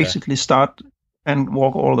 You can basically start and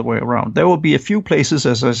walk all the way around. There will be a few places,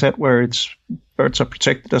 as I said, where it's birds are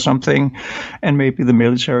protected or something, and maybe the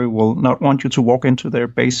military will not want you to walk into their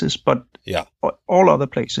bases, but all other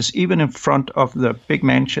places, even in front of the big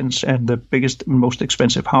mansions and the biggest, most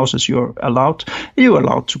expensive houses, you're allowed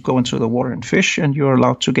to go into the water and fish, and you're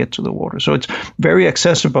allowed to get to the water. So it's very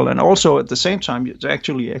accessible, and also at the same time, it's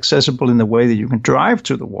actually accessible in the way that you can drive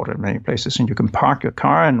to the water in many places, and you can park your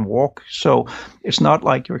car and walk. So it's not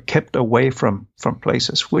like you're kept away from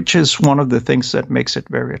places, which is one of the things that makes it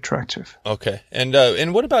very attractive. Okay.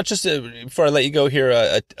 And what about just before I let you go here,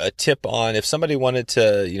 a tip on if somebody wanted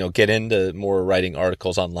to, get into more writing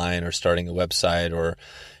articles online or starting a website, or,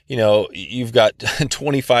 you've got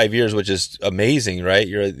 25 years, which is amazing, right?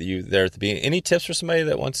 You're there at the beginning. Any tips for somebody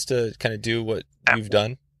that wants to kind of do what you've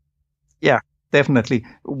done? Yeah, definitely.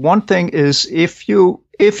 One thing is if you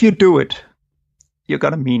do it, you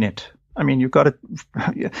got to mean it. I mean, you got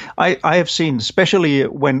to. I have seen, especially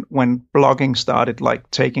when blogging started,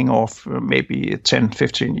 like taking off maybe 10,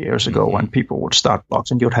 15 years ago, when people would start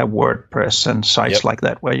blogs, and you'd have WordPress and sites like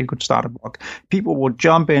that where you could start a blog. People would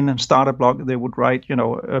jump in and start a blog. They would write,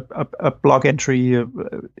 a blog entry,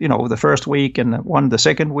 the first week, and one the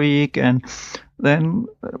second week, and then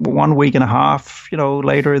 1 week and a half,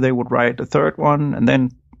 later they would write the third one, and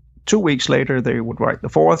then 2 weeks later, they would write the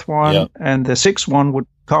fourth one, and the sixth one would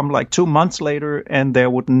come like 2 months later, and there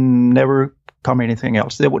would never come anything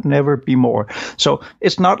else. There would never be more. So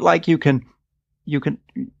it's not like you can,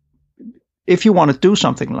 if you want to do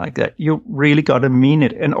something like that, you really got to mean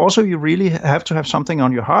it. And also you really have to have something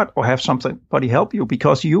on your heart, or have somebody help you,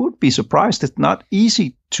 because you would be surprised. It's not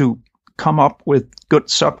easy to come up with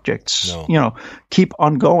good subjects. No. Keep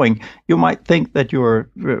on going. You might think that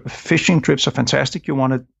your fishing trips are fantastic. You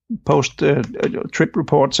want to post trip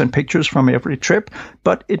reports and pictures from every trip,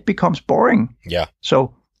 but it becomes boring. Yeah.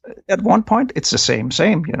 So at one point, it's the same.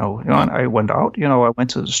 I went out, I went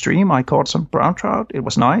to the stream, I caught some brown trout. It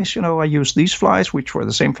was nice. I used these flies, which were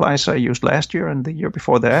the same flies I used last year and the year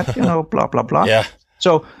before that, blah, blah, blah. Yeah.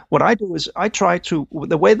 So what I do is I try to,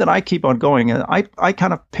 the way that I keep on going, I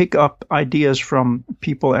kind of pick up ideas from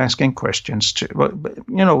people asking questions too.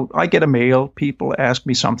 I get a mail, people ask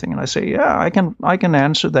me something, and I say, yeah, I can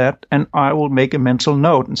answer that, and I will make a mental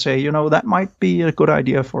note and say, that might be a good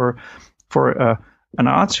idea for an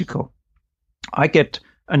article. I get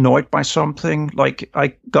annoyed by something, like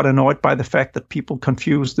I got annoyed by the fact that people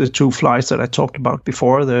confuse the two flies that I talked about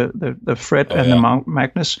before, the Fred and the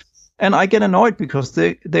Magnus. And I get annoyed because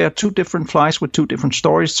they are two different flies with two different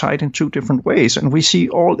stories tied in two different ways. And we see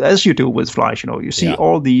as you do with flies, you see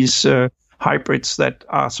all these hybrids that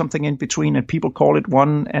are something in between, and people call it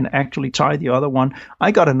one and actually tie the other one. I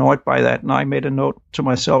got annoyed by that, and I made a note to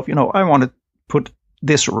myself, I want to put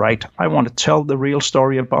this right. I want to tell the real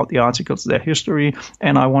story about the articles, their history,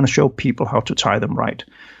 and I want to show people how to tie them right.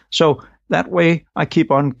 So that way I keep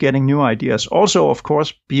on getting new ideas. Also, of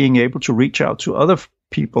course, being able to reach out to other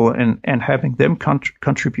people and having them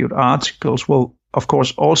contribute articles will, of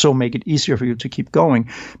course, also make it easier for you to keep going,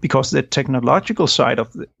 because the technological side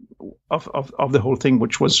of the whole thing,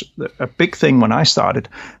 which was a big thing when I started,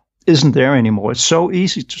 isn't there anymore. It's so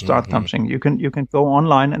easy to start something. You can go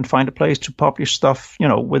online and find a place to publish stuff,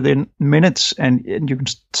 within minutes, and you can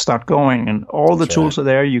start going, and all the tools are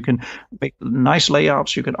there. You can make nice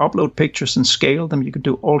layouts, you can upload pictures and scale them, you can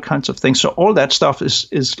do all kinds of things. So all that stuff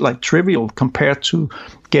is like trivial compared to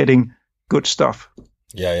getting good stuff.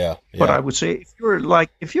 Yeah. But I would say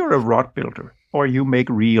if you're a rod builder, or you make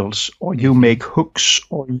reels, or you make hooks,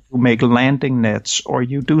 or you make landing nets, or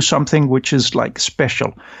you do something which is like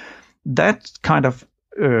special, that kind of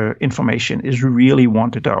information is really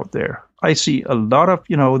wanted out there. I see a lot of,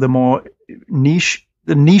 the more niche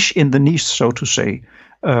in the niche, so to say,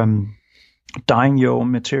 dyeing your own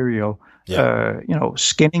material,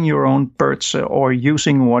 skinning your own birds, or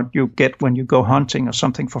using what you get when you go hunting or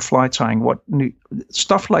something for fly tying.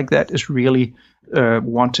 Stuff like that is really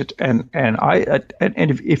wanted, and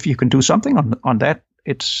if you can do something on that,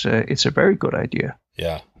 it's a very good idea.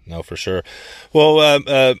 Yeah. No, for sure. Well,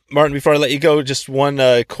 Martin, before I let you go, just one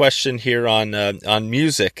question here on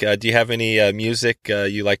music. Do you have any music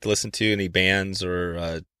you like to listen to? Any bands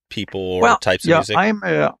or people or types of music?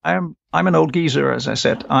 I'm an old geezer, as I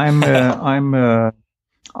said. I'm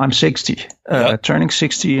 60, turning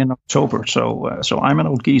 60 in October. So I'm an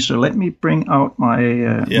old geezer. Let me bring out my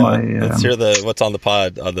let's hear what's on the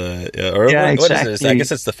pod on the exactly. What is it? I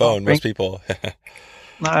guess it's the phone. Most people.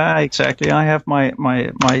 Exactly. I have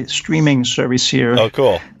my streaming service here. Oh,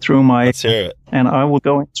 cool. Through my. Let's hear it. And I will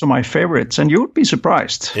go into my favorites, and you would be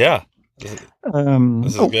surprised. Yeah. This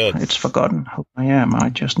is good. It's forgotten who I am. I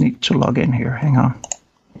just need to log in here. Hang on.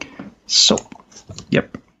 So,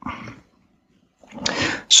 yep.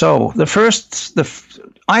 So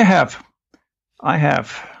I have.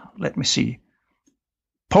 Let me see.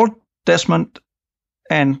 Paul Desmond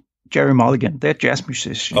and Jerry Mulligan. They're jazz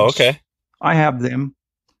musicians. Oh, okay. I have them.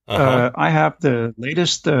 I have the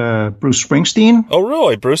latest Bruce Springsteen. Oh,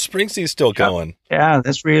 really? Bruce Springsteen's still going. Yeah,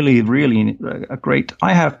 that's really, really great.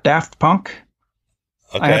 I have Daft Punk.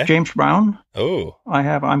 Okay. I have James Brown. Oh.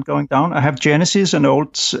 I'm Going Down. I have Genesis, an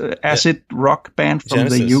old acid rock band from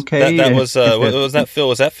Genesis. the UK. That was was that Phil?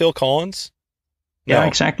 Was that Phil Collins? No. Yeah,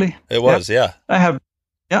 exactly. It was, yeah. I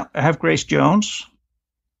have Grace Jones.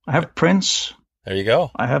 I have Prince. There you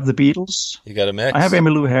go. I have the Beatles. You got a mix. I have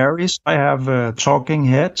Emmylou Harris. I have Talking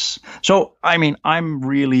Heads. So, I mean, I'm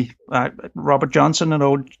really Robert Johnson, an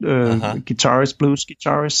old guitarist, blues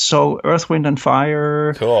guitarist. So, Earth, Wind, and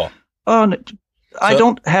Fire. Cool. I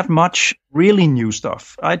don't have much really new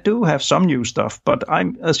stuff. I do have some new stuff, but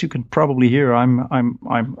as you can probably hear, I'm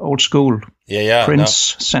old school. Yeah.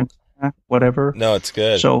 Prince, Santana, whatever. No, it's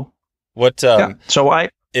good. So what? So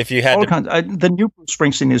if you had the new Bruce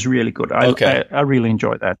Springsteen is really good. I really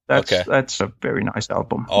enjoy that. That's a very nice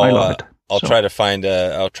album. I love it. I'll try to find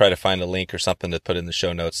a link or something to put in the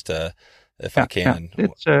show notes if I can. Yeah.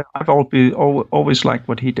 It's I've always liked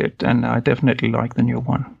what he did, and I definitely like the new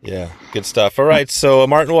one. Yeah, good stuff. All right, so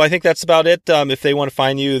Martin, well, I think that's about it. If they want to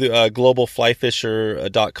find you,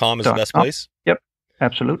 globalflyfisher.com is the best place. Yep,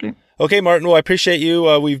 absolutely. Okay, Martin, well, I appreciate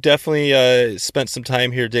you. We've definitely spent some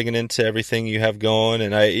time here digging into everything you have going,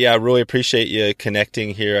 and I really appreciate you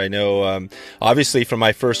connecting here. I know, obviously, from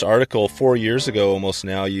my first article 4 years ago, almost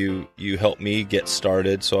now, you helped me get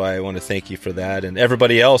started, so I want to thank you for that, and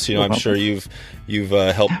everybody else. You know, I'm sure you've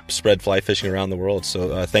helped spread fly fishing around the world.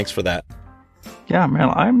 So thanks for that. Yeah, man,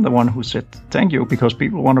 I'm the one who said thank you because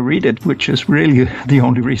people want to read it, which is really the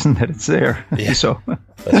only reason that it's there. Yeah. So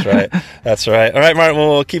That's right. All right, Martin,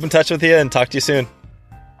 we'll keep in touch with you and talk to you soon.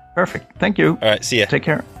 Perfect. Thank you. All right, see ya. Take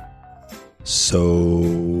care.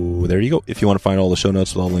 So there you go. If you want to find all the show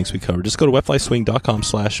notes with all the links we covered, just go to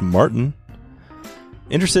wetflyswing.com/Martin.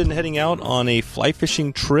 Interested in heading out on a fly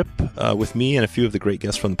fishing trip with me and a few of the great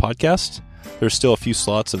guests from the podcast? There's still a few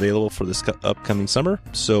slots available for this upcoming summer,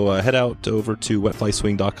 so head out over to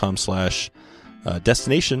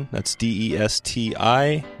wetflyswing.com/destination. That's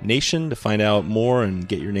DESTI Nation to find out more and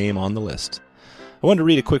get your name on the list. I wanted to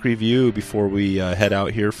read a quick review before we head out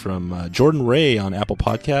here from Jordan Ray on Apple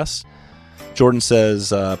Podcasts. Jordan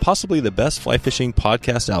says, possibly the best fly fishing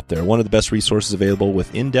podcast out there, one of the best resources available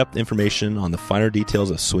with in-depth information on the finer details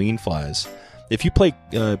of swinging flies. If you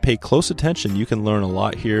pay close attention, you can learn a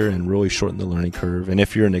lot here and really shorten the learning curve. And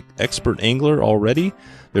if you're an expert angler already,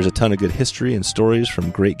 there's a ton of good history and stories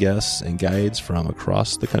from great guests and guides from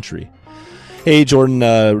across the country. Hey, Jordan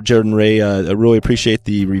Ray, I really appreciate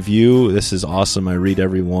the review. This is awesome. I read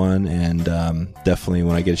every one, and definitely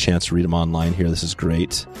when I get a chance to read them online here, this is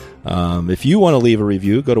great. If you want to leave a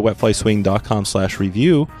review, go to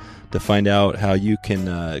wetflyswing.com/review to find out how you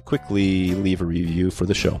can quickly leave a review for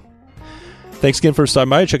the show. Thanks again for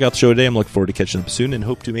stopping by. Check out the show today. I'm looking forward to catching up soon and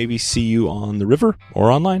hope to maybe see you on the river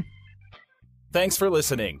or online. Thanks for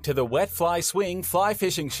listening to the Wet Fly Swing Fly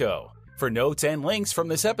Fishing Show. For notes and links from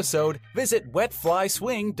this episode, visit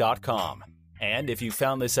wetflyswing.com. And if you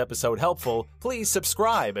found this episode helpful, please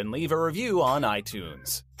subscribe and leave a review on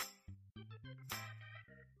iTunes.